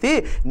ద్వారా ఒక వ్యక్తి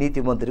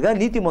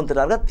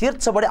నీతిమంతురాలుగా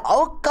తీర్చబడే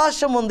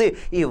అవకాశం ఉంది.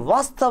 ఈ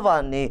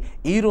వాస్తవాన్ని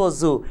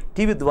ఈరోజు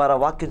టీవీ ద్వారా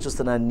వాక్యం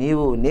చూస్తున్న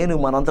నీవు, నేను,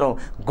 మనందరం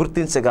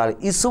గుర్తించగాలి.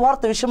 ఈ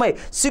సువార్త విషయమై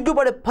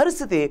సిగ్గుపడే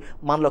పరిస్థితి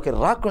మనలోకి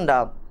రాకుండా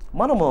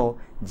మనము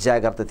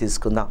జాగ్రత్త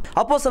తీసుకుందాం.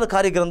 అపోస్తల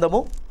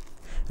కార్యగ్రంథము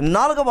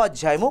 4వ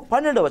అధ్యాయము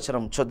 12వ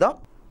వచనం చూద్దాం.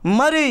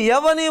 మరి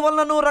ఎవని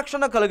వలనను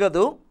రక్షణ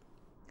కలగదు,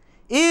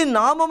 ఈ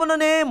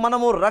నామముననే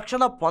మనము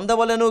రక్షణ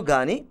పొందవలెను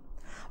గాని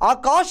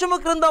ఆకాశము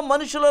క్రింద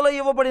మనుషులలో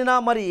ఇవ్వబడిన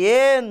మరి ఏ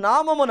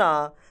నామమున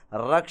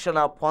రక్షణ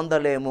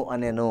పొందలేము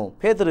అనేను.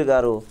 పేతురు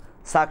గారు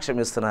సాక్ష్యం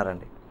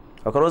ఇస్తున్నారండి.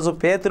 ఒకరోజు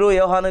పేతురు,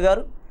 యోహాను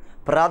గారు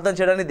ప్రార్థన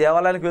చేయడానికి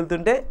దేవాలయానికి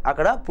వెళ్తుంటే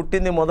అక్కడ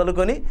పుట్టింది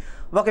మొదలుకొని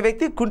ఒక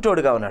వ్యక్తి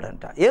కుంటోడుగా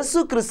ఉన్నాడంట.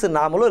 యేసుక్రీస్తు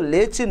నామములో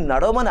లేచి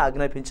నడవమని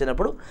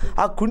ఆజ్ఞాపించినప్పుడు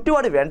ఆ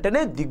కుంటివాడు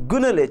వెంటనే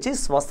దిగ్గున లేచి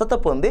స్వస్థత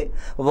పొంది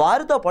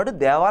వారితో పాటు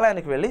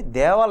దేవాలయానికి వెళ్ళి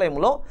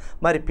దేవాలయంలో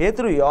మరి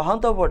పేతురు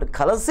యోహానుతో పాటు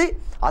కలిసి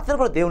అతను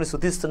కూడా దేవుని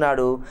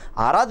స్తుతిస్తున్నాడు,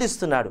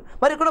 ఆరాధిస్తున్నాడు.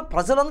 మరి ఇక్కడ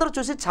ప్రజలందరూ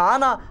చూసి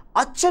చాలా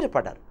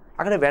ఆశ్చర్యపడ్డారు.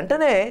 అక్కడ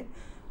వెంటనే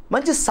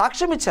మంచి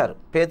సాక్ష్యం ఇచ్చారు.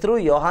 పేతురు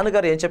యోహాను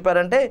గారు ఏం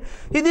చెప్పారంటే,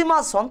 ఇది మా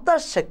సొంత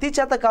శక్తి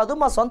చేత కాదు,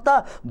 మా సొంత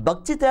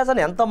భక్తి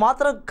తేజని ఎంత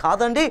మాత్రం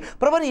కాదండి,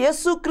 ప్రభువైన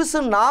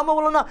యేసుక్రీస్తు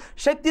నామమున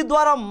శక్తి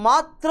ద్వారా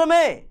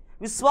మాత్రమే,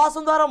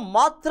 విశ్వాసం ద్వారా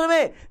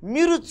మాత్రమే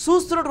మీరు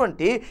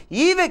చూస్తున్నటువంటి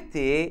ఈ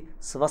వ్యక్తి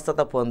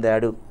స్వస్థత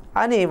పొందాడు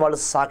అని వాళ్ళు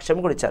సాక్ష్యం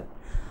కూడా ఇచ్చారు.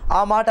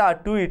 ఆ మాట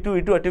అటు ఇటు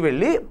ఇటు అటు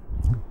వెళ్ళి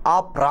ఆ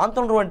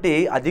ప్రాంతంలో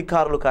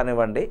అధికారులు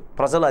కానివ్వండి,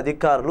 ప్రజల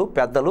అధికారులు,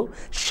 పెద్దలు,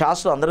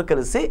 శాస్త్రులు అందరూ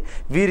కలిసి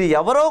వీరు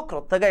ఎవరో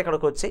క్రొత్తగా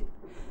ఇక్కడికి వచ్చి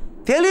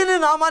తెలియని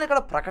నామాన్ని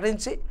ఇక్కడ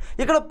ప్రకటించి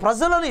ఇక్కడ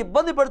ప్రజలను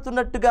ఇబ్బంది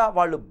పెడుతున్నట్టుగా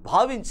వాళ్ళు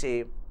భావించి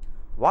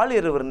వాళ్ళు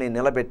ఇరువురిని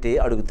నిలబెట్టి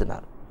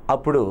అడుగుతున్నారు.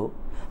 అప్పుడు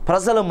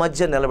ప్రజల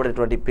మధ్య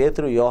నిలబడేటువంటి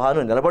పేతురు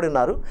యోహాను నిలబడి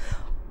ఉన్నారు.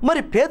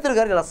 మరి పేతురు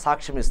గారు ఇలా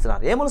సాక్ష్యం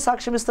ఇస్తున్నారు. ఏమని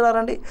సాక్ష్యం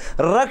ఇస్తున్నారండి?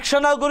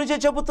 రక్షణ గురించి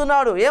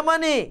చెబుతున్నాడు.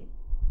 ఏమని?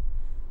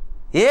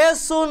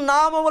 యేసు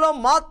నామములో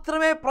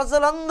మాత్రమే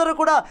ప్రజలందరూ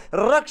కూడా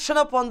రక్షణ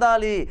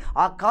పొందాలి.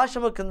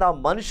 ఆకాశము కింద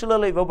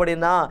మనుషులలో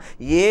ఇవ్వబడిన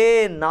ఏ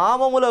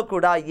నామములో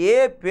కూడా, ఏ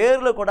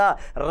పేరులో కూడా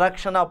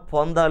రక్షణ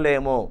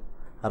పొందలేము.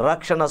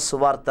 రక్షణ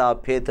సువార్త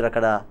పేతురు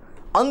అక్కడ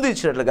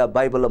అందించినట్లుగా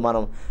బైబిల్లో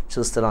మనం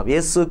చూస్తున్నాం.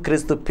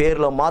 యేసుక్రీస్తు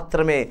పేరులో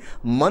మాత్రమే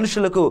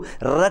మనుషులకు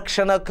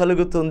రక్షణ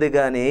కలుగుతుంది.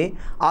 కానీ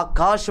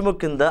ఆకాశము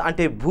కింద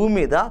అంటే భూమి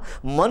మీద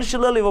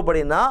మనుషులలో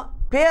ఇవ్వబడిన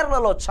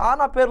పేర్లలో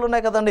చాలా పేర్లు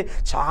ఉన్నాయి కదండి.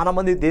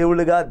 చాలామంది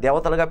దేవుళ్ళుగా,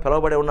 దేవతలుగా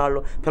పిలువబడే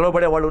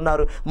వాళ్ళు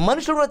ఉన్నారు.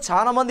 మనుషులు కూడా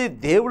చాలామంది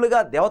దేవుళ్ళుగా,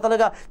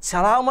 దేవతలుగా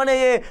చలామణి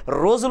అయ్యే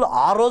రోజులు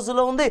ఆ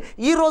రోజుల్లో ఉంది,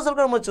 ఈ రోజులు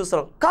కూడా మనం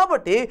చూస్తున్నాం.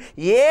 కాబట్టి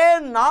ఏ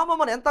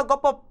నామం ఎంత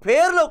గొప్ప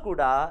పేరులో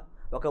కూడా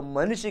ఒక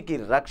మనిషికి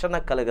రక్షణ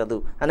కలగదు,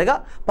 అనగా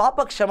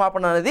పాప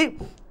క్షమాపణ అనేది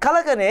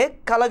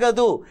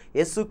కలగదు.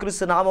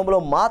 యేసుక్రీస్తు నామంలో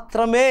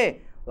మాత్రమే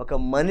ఒక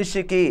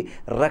మనిషికి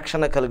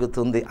రక్షణ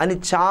కలుగుతుంది అని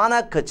చాలా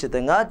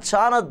ఖచ్చితంగా,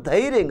 చాలా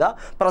ధైర్యంగా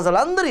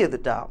ప్రజలందరి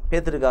ఎదుట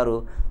పేతురు గారు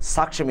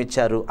సాక్ష్యం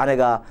ఇచ్చారు,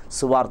 అనగా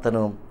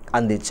సువార్తను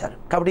అందించారు.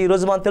 కాబట్టి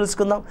ఈరోజు మనం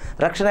తెలుసుకుందాం,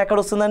 రక్షణ ఎక్కడ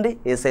వస్తుందండి?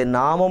 యేసయ్య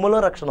నామములో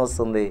రక్షణ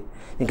వస్తుంది.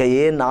 ఇంకా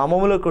ఏ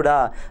నామములో కూడా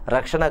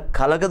రక్షణ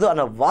కలగదు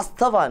అన్న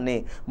వాస్తవాన్ని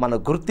మనం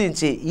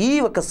గుర్తించి ఈ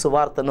యొక్క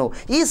సువార్తను,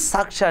 ఈ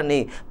సాక్ష్యాన్ని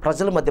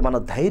ప్రజల మధ్య మనం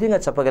ధైర్యంగా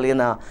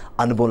చెప్పగలిగిన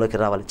అనుభవంలోకి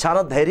రావాలి.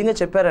 చాలా ధైర్యంగా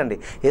చెప్పారండి.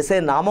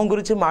 యేసయ్య నామం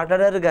గురించి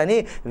మాట్లాడారు, కానీ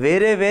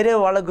వేరే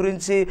వాళ్ళ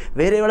గురించి,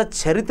 వేరే వాళ్ళ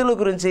చరిత్రల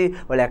గురించి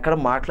వాళ్ళు ఎక్కడ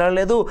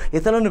మాట్లాడలేదు.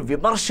 ఇతరులను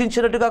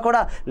విమర్శించినట్టుగా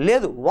కూడా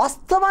లేదు.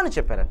 వాస్తవాన్ని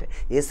చెప్పారంటే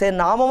యేసయ్య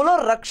నామంలో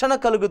రక్షణ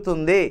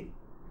కలుగుతుంది.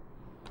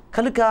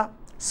 కనుక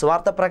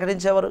సువార్త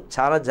ప్రకటించేవారు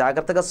చాలా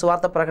జాగ్రత్తగా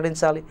సువార్త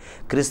ప్రకటించాలి.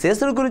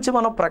 క్రీస్తుయేసుని గురించి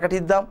మనం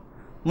ప్రకటిద్దాం.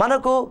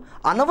 మనకు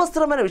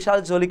అనవసరమైన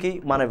విషయాల జోలికి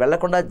మనం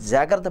వెళ్లకుండా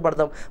జాగ్రత్త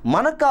పడతాం.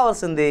 మనకు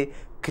కావాల్సింది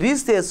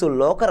క్రీస్తుయేసు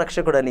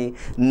లోకరక్షకుడని,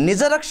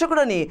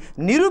 నిజరక్షకుడని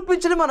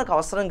నిరూపించడం మనకు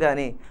అవసరం.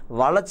 కానీ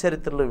వాళ్ళ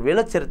చరిత్రలు, వీళ్ళ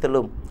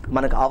చరిత్రలు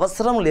మనకు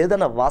అవసరం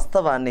లేదన్న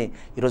వాస్తవాన్ని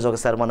ఈరోజు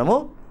ఒకసారి మనము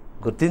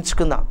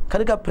గుర్తించుకుందాం.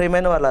 కనుక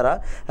ప్రియమైన వాళ్ళారా,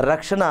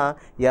 రక్షణ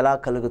ఎలా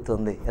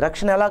కలుగుతుంది?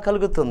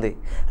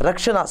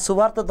 రక్షణ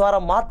సువార్త ద్వారా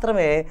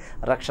మాత్రమే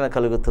రక్షణ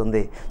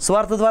కలుగుతుంది.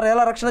 సువార్త ద్వారా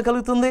ఎలా రక్షణ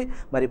కలుగుతుంది?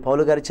 మరి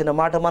పౌలు గారు ఇచ్చిన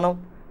మాట మనం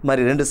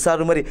మరి 2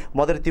 సార్లు మరి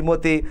 1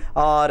 తిమోతి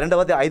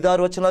 2వ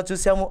 5-6 వచనాలు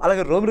చూసాము.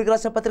 అలాగే రోమిలికి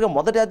రాసిన పత్రిక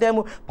 1వ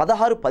అధ్యాయము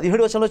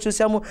 16-17 వచనంలో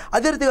చూసాము.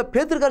 అదే రీతిగా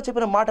పేతురు గారు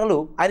చెప్పిన మాటలు,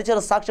 ఆయన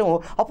ఇచ్చిన సాక్ష్యము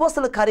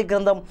అపోస్తలుల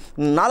కార్యగ్రంథం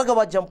 4వ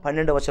అధ్యాయం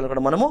 12వ వచనం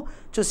కూడా మనము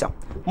చూసాం.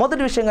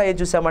 మొదటి విషయంగా ఏం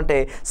చూసామంటే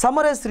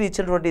సమరయ స్త్రీ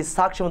ఇచ్చినటువంటి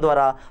సాక్ష్యం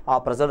ద్వారా ఆ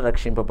ప్రజలు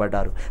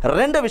రక్షింపబడ్డారు.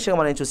 రెండవ విషయం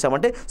మనం ఏం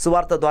చూసామంటే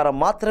సువార్త ద్వారా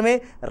మాత్రమే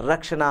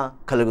రక్షణ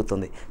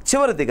కలుగుతుంది.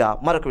 చివరిదిగా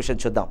మరొక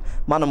విషయం చూద్దాం.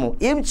 మనము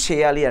ఏం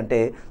చేయాలి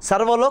అంటే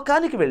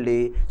సర్వలోకానికి వెళ్ళి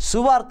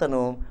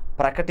సువార్తను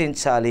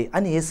ప్రకటించాలి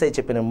అని యేసయ్య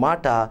చెప్పిన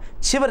మాట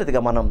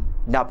చివరిదిగా మనం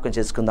జ్ఞాపకం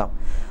చేసుకుందాం.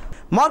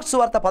 మార్కు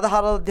సువార్త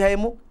 16వ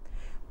అధ్యాయము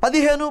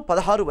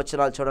 15-16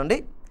 వచనాలు చూడండి.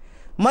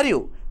 మరియు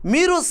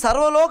మీరు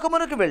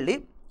సర్వలోకమునకు వెళ్ళి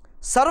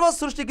సర్వ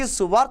సృష్టికి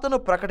సువార్తను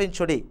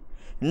ప్రకటించుడి.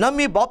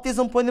 నమ్మి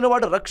బాప్తిజం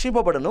పొందినవాడు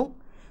రక్షింపబడును,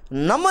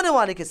 నమ్మని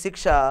వానికి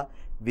శిక్ష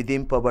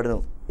విధింపబడును.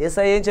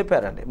 యేసయ్య ఏం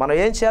చెప్పారండి? మనం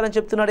ఏం చేయాలని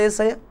చెప్తున్నాడు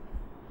యేసయ్య?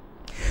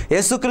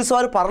 యేసుక్రీస్తు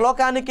వారు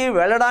పరలోకానికి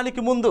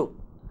వెళ్ళడానికి ముందు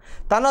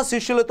తన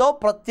శిష్యులతో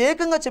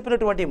ప్రత్యేకంగా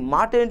చెప్పినటువంటి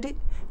మాట ఏంటి?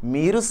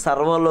 మీరు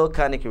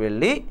సర్వలోకానికి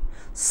వెళ్ళి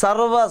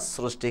సర్వ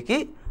సృష్టికి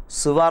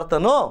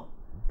సువార్తను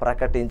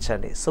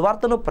ప్రకటించండి.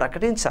 సువార్తను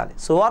ప్రకటించాలి.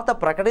 సువార్త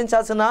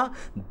ప్రకటించాల్సిన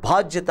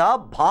బాధ్యత,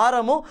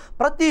 భారము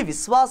ప్రతి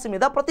విశ్వాసి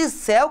మీద, ప్రతి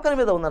సేవకుని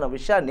మీద ఉందన్న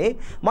విషయాన్ని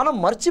మనం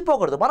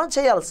మర్చిపోకూడదు. మనం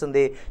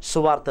చేయాల్సింది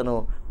సువార్తను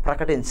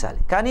ప్రకటించాలి.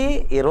 కానీ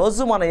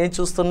ఈరోజు మనం ఏం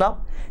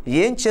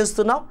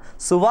చేస్తున్నాం?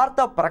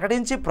 సువార్త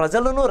ప్రకటించి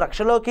ప్రజలను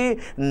రక్షలోకి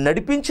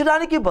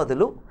నడిపించడానికి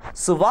బదులు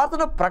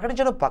సువార్తను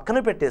ప్రకటించడం పక్కన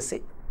పెట్టేసి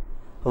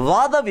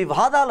వాద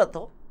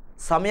వివాదాలతో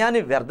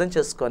సమయాన్ని వ్యర్థం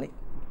చేసుకొని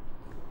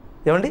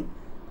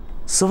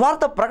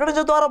సువార్త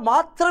ప్రకటించడం ద్వారా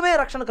మాత్రమే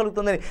రక్షణ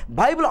కలుగుతుందని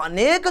బైబిల్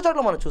అనేక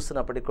చోట్ల మనం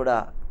చూస్తున్నప్పటికీ కూడా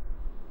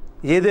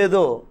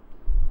ఏదేదో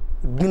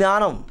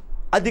జ్ఞానం,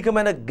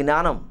 అధికమైన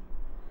జ్ఞానం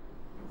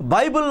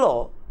బైబిల్లో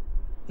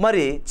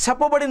మరి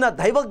చెప్పబడిన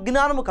దైవ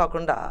జ్ఞానము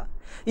కాకుండా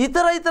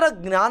ఇతర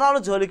జ్ఞానాల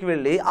జోలికి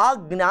వెళ్ళి ఆ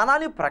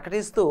జ్ఞానాన్ని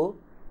ప్రకటిస్తూ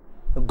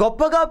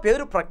గొప్పగా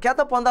పేరు ప్రఖ్యాత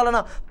పొందాలన్న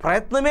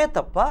ప్రయత్నమే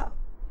తప్ప,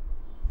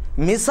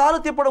 మిసాలు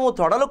తిప్పడము,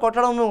 తొడలు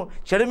కొట్టడము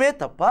చెడమే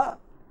తప్ప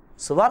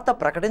సువార్త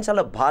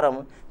ప్రకటించాలన్న భారం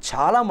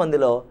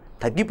చాలామందిలో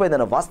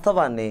తగ్గిపోయిందన్న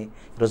వాస్తవాన్ని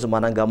ఈరోజు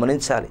మనం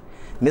గమనించాలి.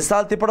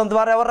 మిసాలు తిప్పడం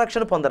ద్వారా ఎవరు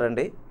రక్షణ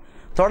పొందరండి,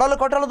 తొడలు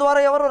కొట్టడం ద్వారా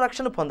ఎవరు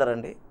రక్షణ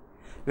పొందరండి,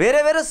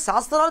 వేరే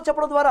శాస్త్రాలు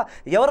చెప్పడం ద్వారా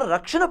ఎవరు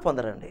రక్షణ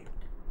పొందరండి.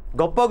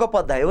 గొప్ప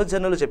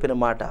దైవజనులు చెప్పిన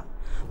మాట,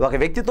 ఒక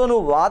వ్యక్తితో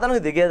నువ్వు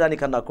వాదనకు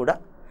దిగేదానికన్నా కూడా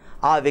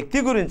ఆ వ్యక్తి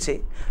గురించి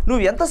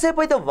నువ్వు ఎంతసేపు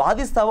అయితే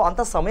వాదిస్తావో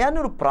అంత సమయాన్ని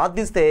నువ్వు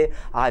ప్రార్థిస్తే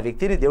ఆ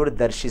వ్యక్తిని దేవుడు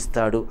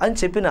దర్శిస్తాడు అని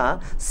చెప్పిన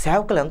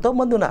సేవకులు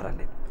ఎంతోమంది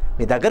ఉన్నారండి.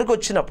 మీ దగ్గరకు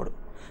వచ్చినప్పుడు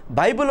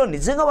బైబిల్లో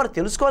నిజంగా వారు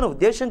తెలుసుకోవాలని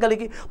ఉద్దేశం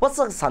కలిగి ఒక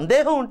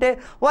సందేహం ఉంటే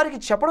వారికి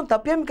చెప్పడం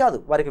తప్పేం కాదు.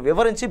 వారికి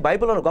వివరించి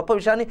బైబిల్లోని గొప్ప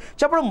విషయాన్ని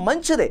చెప్పడం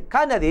మంచిదే.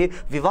 కానీ అది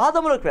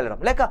వివాదంలోకి వెళ్ళడం,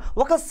 లేక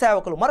ఒక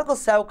సేవకులు మరొక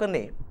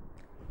సేవకుని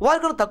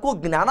వారికి తక్కువ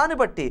జ్ఞానాన్ని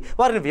బట్టి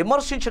వారిని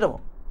విమర్శించడము,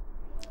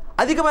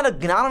 అధికమైన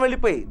జ్ఞానం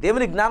వెళ్ళిపోయి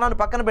దేవుని జ్ఞానాన్ని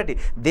పక్కన పెట్టి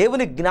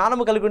దేవుని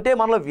జ్ఞానము కలిగి ఉంటే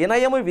మనలో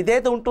వినయము,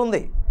 విధేయత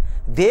ఉంటుంది.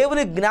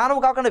 దేవుని జ్ఞానం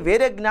కాకుండా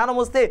వేరే జ్ఞానం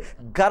వస్తే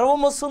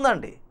గర్వం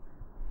వస్తుందండి,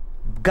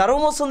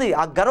 గర్వం వస్తుంది.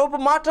 ఆ గర్వపు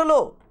మాటలు,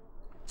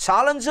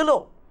 ఛాలెంజ్లు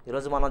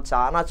ఈరోజు మనం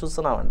చాలా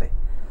చూస్తున్నామండి.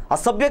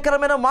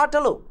 అసభ్యకరమైన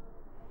మాటలు,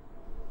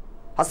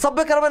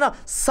 అసభ్యకరమైన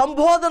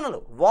సంబోధనలు,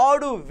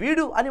 వాడు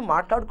వీడు అని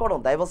మాట్లాడుకోవడం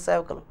దైవ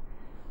సేవకులు.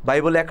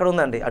 బైబిల్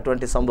ఎక్కడుందండి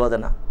అటువంటి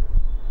సంబోధన?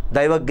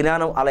 దైవ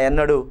జ్ఞానం అలా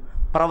ఎన్నడూ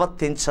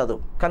ప్రవర్తించదు.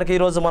 కనుక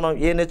ఈరోజు మనం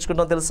ఏం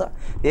నేర్చుకుంటాం తెలుసా?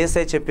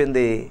 యేసయ్య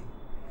చెప్పింది,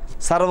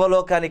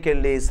 సర్వలోకానికి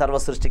వెళ్ళి సర్వ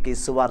సృష్టికి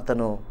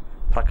సువార్తను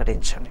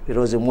ప్రకటించండి.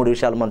 ఈరోజు 3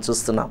 విషయాలు మనం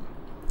చూస్తున్నాం.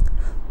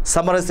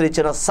 సమరస్త్రీ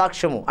ఇచ్చిన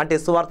సాక్ష్యము అంటే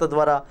సువార్త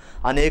ద్వారా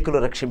అనేకులు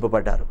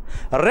రక్షింపబడ్డారు.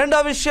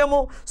 2వ విషయము,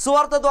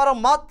 సువార్త ద్వారా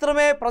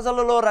మాత్రమే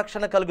ప్రజలలో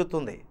రక్షణ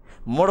కలుగుతుంది.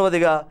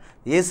 3వదిగా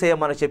యేసయ్య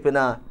మనకు చెప్పిన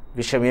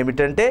విషయం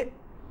ఏమిటంటే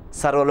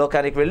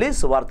సర్వలోకానికి వెళ్ళి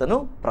సువార్తను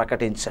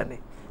ప్రకటించండి.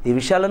 ఈ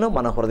విషయాలను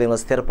మన హృదయంలో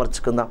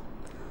స్థిరపరచుకుందాం.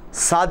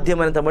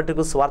 సాధ్యమైనంత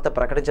మట్టుకు సువార్త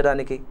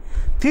ప్రకటించడానికి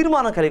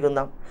తీర్మానం కలిగి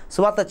ఉందాం.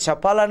 సువార్త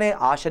చెప్పాలనే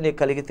ఆశ నీకు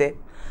కలిగితే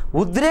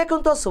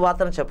ఉద్రేకంతో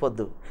సువార్తను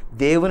చెప్పొద్దు.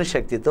 దేవుని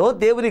శక్తితో,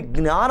 దేవుని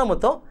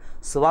జ్ఞానముతో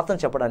సువార్తను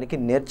చెప్పడానికి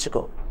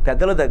నేర్చుకో.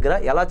 పెద్దల దగ్గర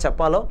ఎలా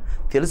చెప్పాలో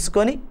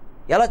తెలుసుకొని,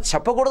 ఎలా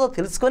చెప్పకూడదో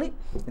తెలుసుకొని,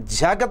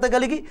 జాగ్రత్త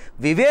కలిగి,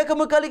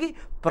 వివేకము కలిగి,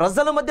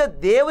 ప్రజల మధ్య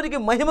దేవునికి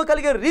మహిమ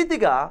కలిగే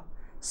రీతిగా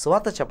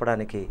సువార్త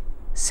చెప్పడానికి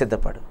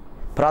సిద్ధపడు.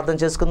 ప్రార్థన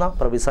చేసుకుందాం.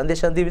 ప్రభు ఈ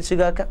సందేశాన్ని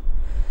దీవించుగాక.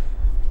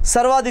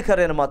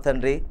 సర్వాధికారైన మా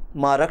తండ్రి,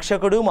 మా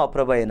రక్షకుడు, మా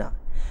ప్రభు అయిన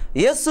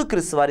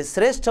యేసుక్రీస్తు వారి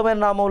శ్రేష్టమైన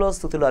నామంలో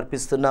స్తుతులు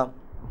అర్పిస్తున్నాం.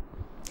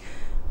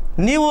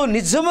 నీవు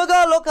నిజముగా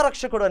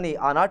లోకరక్షకుడు అని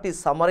ఆనాటి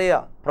సమరయ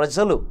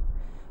ప్రజలు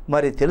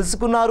మరి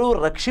తెలుసుకున్నారు,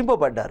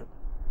 రక్షింపబడ్డారు.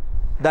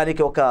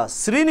 దానికి ఒక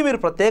స్త్రీని మీరు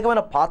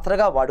ప్రత్యేకమైన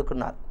పాత్రగా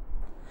వాడుకున్నారు.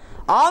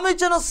 ఆమె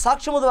ఇచ్చిన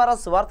సాక్ష్యము ద్వారా,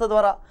 సువార్త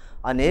ద్వారా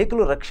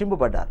అనేకులు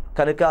రక్షింపబడ్డారు.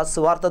 కనుక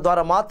సువార్త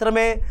ద్వారా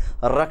మాత్రమే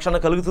రక్షణ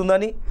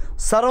కలుగుతుందని,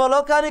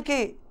 సర్వలోకానికి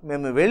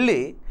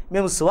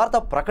మేము సువార్త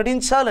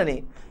ప్రకటించాలని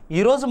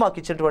ఈరోజు మాకు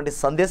ఇచ్చినటువంటి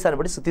సందేశాన్ని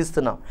బట్టి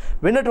స్తుతిస్తున్నాం.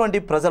 విన్నటువంటి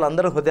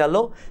ప్రజలందరి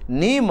హృదయాల్లో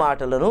నీ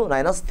మాటలను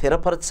నాయన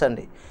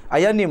స్థిరపరచండి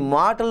అయ్యా. నీ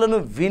మాటలను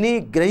విని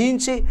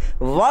గ్రహించి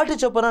వాటి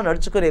చొప్పున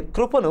నడుచుకునే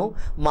కృపను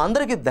మా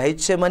అందరికీ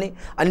దయచేయమని,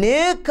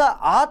 అనేక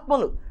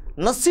ఆత్మలు,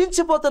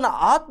 నశించిపోతున్న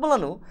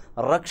ఆత్మలను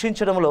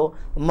రక్షించడంలో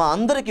మా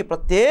అందరికీ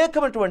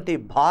ప్రత్యేకమైనటువంటి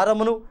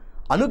భారమును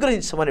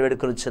అనుగ్రహించమని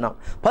వేడుకొనిచున్నాం.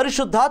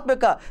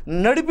 పరిశుద్ధాత్మక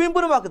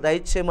నడిపింపును మాకు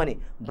దయచేయమని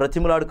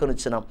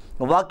బ్రతిమలాడుకొనిచున్నాం.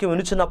 వాక్యం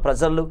వినుచున్న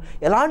ప్రజలు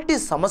ఎలాంటి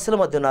సమస్యల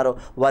మధ్య ఉన్నారో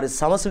వారి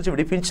సమస్య నుంచి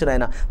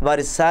విడిపించినైనా,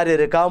 వారి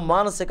శారీరక,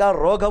 మానసిక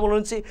రోగముల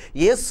నుంచి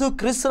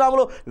యేసుక్రీస్తు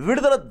నామములో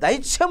విడుదల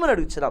దయచేయమని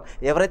అడుగుచున్నాం.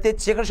 ఎవరైతే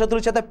చీకటి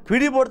శత్రువుల చేత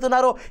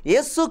పీడిపడుతున్నారో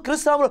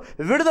యేసుక్రీస్తు నామములో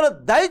విడుదల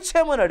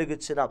దయచేయమని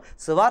అడుగుచున్నాం.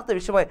 సువార్త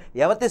విషయమై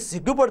ఎవరైతే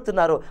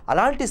సిగ్గుపడుతున్నారో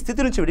అలాంటి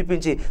స్థితి నుంచి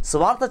విడిపించి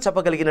సువార్త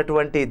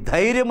చెప్పగలిగినటువంటి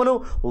ధైర్యమును,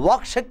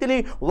 వాక్శక్తిని,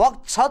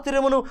 వాక్చాతుర్యమును,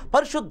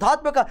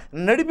 పరిశుద్ధాత్మక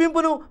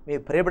నడిపింపును మీ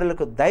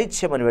ప్రియబిడలకు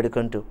దయచేయమని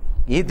వేడుకుంటూ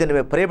ఈ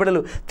దినమే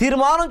ప్రియబిడలు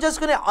తీర్మానం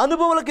చేసుకునే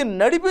అనుభవాలకి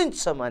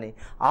నడిపించమని,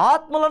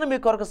 ఆత్మలను మీ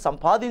కొరకు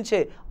సంపాదించే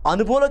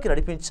అనుభవంలోకి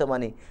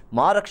నడిపించమని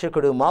మా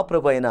రక్షకుడు, మా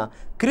ప్రభు అయిన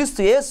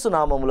క్రీస్తు యేసు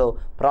నామములో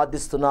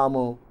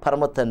ప్రార్థిస్తున్నాము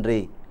పరమ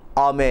తండ్రి.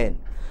 ఆమేన్.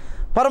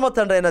 పరమ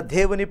తండ్రి అయిన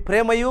దేవుని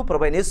ప్రేమయు,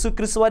 ప్రభు అయిన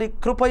యేసుక్రీస్తు వారి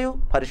కృపయు,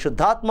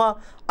 పరిశుద్ధాత్మ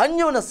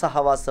అన్యోన్య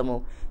సహవాసము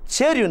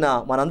చేర్యున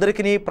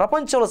మనందరికీ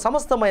ప్రపంచంలో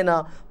సమస్తమైన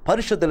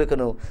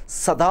పరిశుద్ధులకును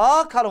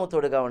సదాకాలము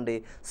తోడుగా ఉండి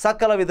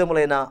సకల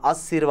విధములైన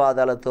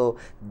ఆశీర్వాదాలతో,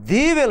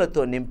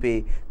 దీవెలతో నింపి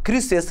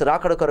క్రీస్తు యేసు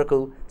రాకడ కొరకు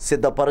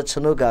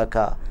సిద్ధపరచునుగాక.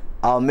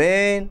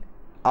 ఆమేన్,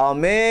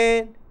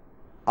 ఆమేన్,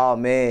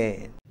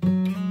 ఆమేన్.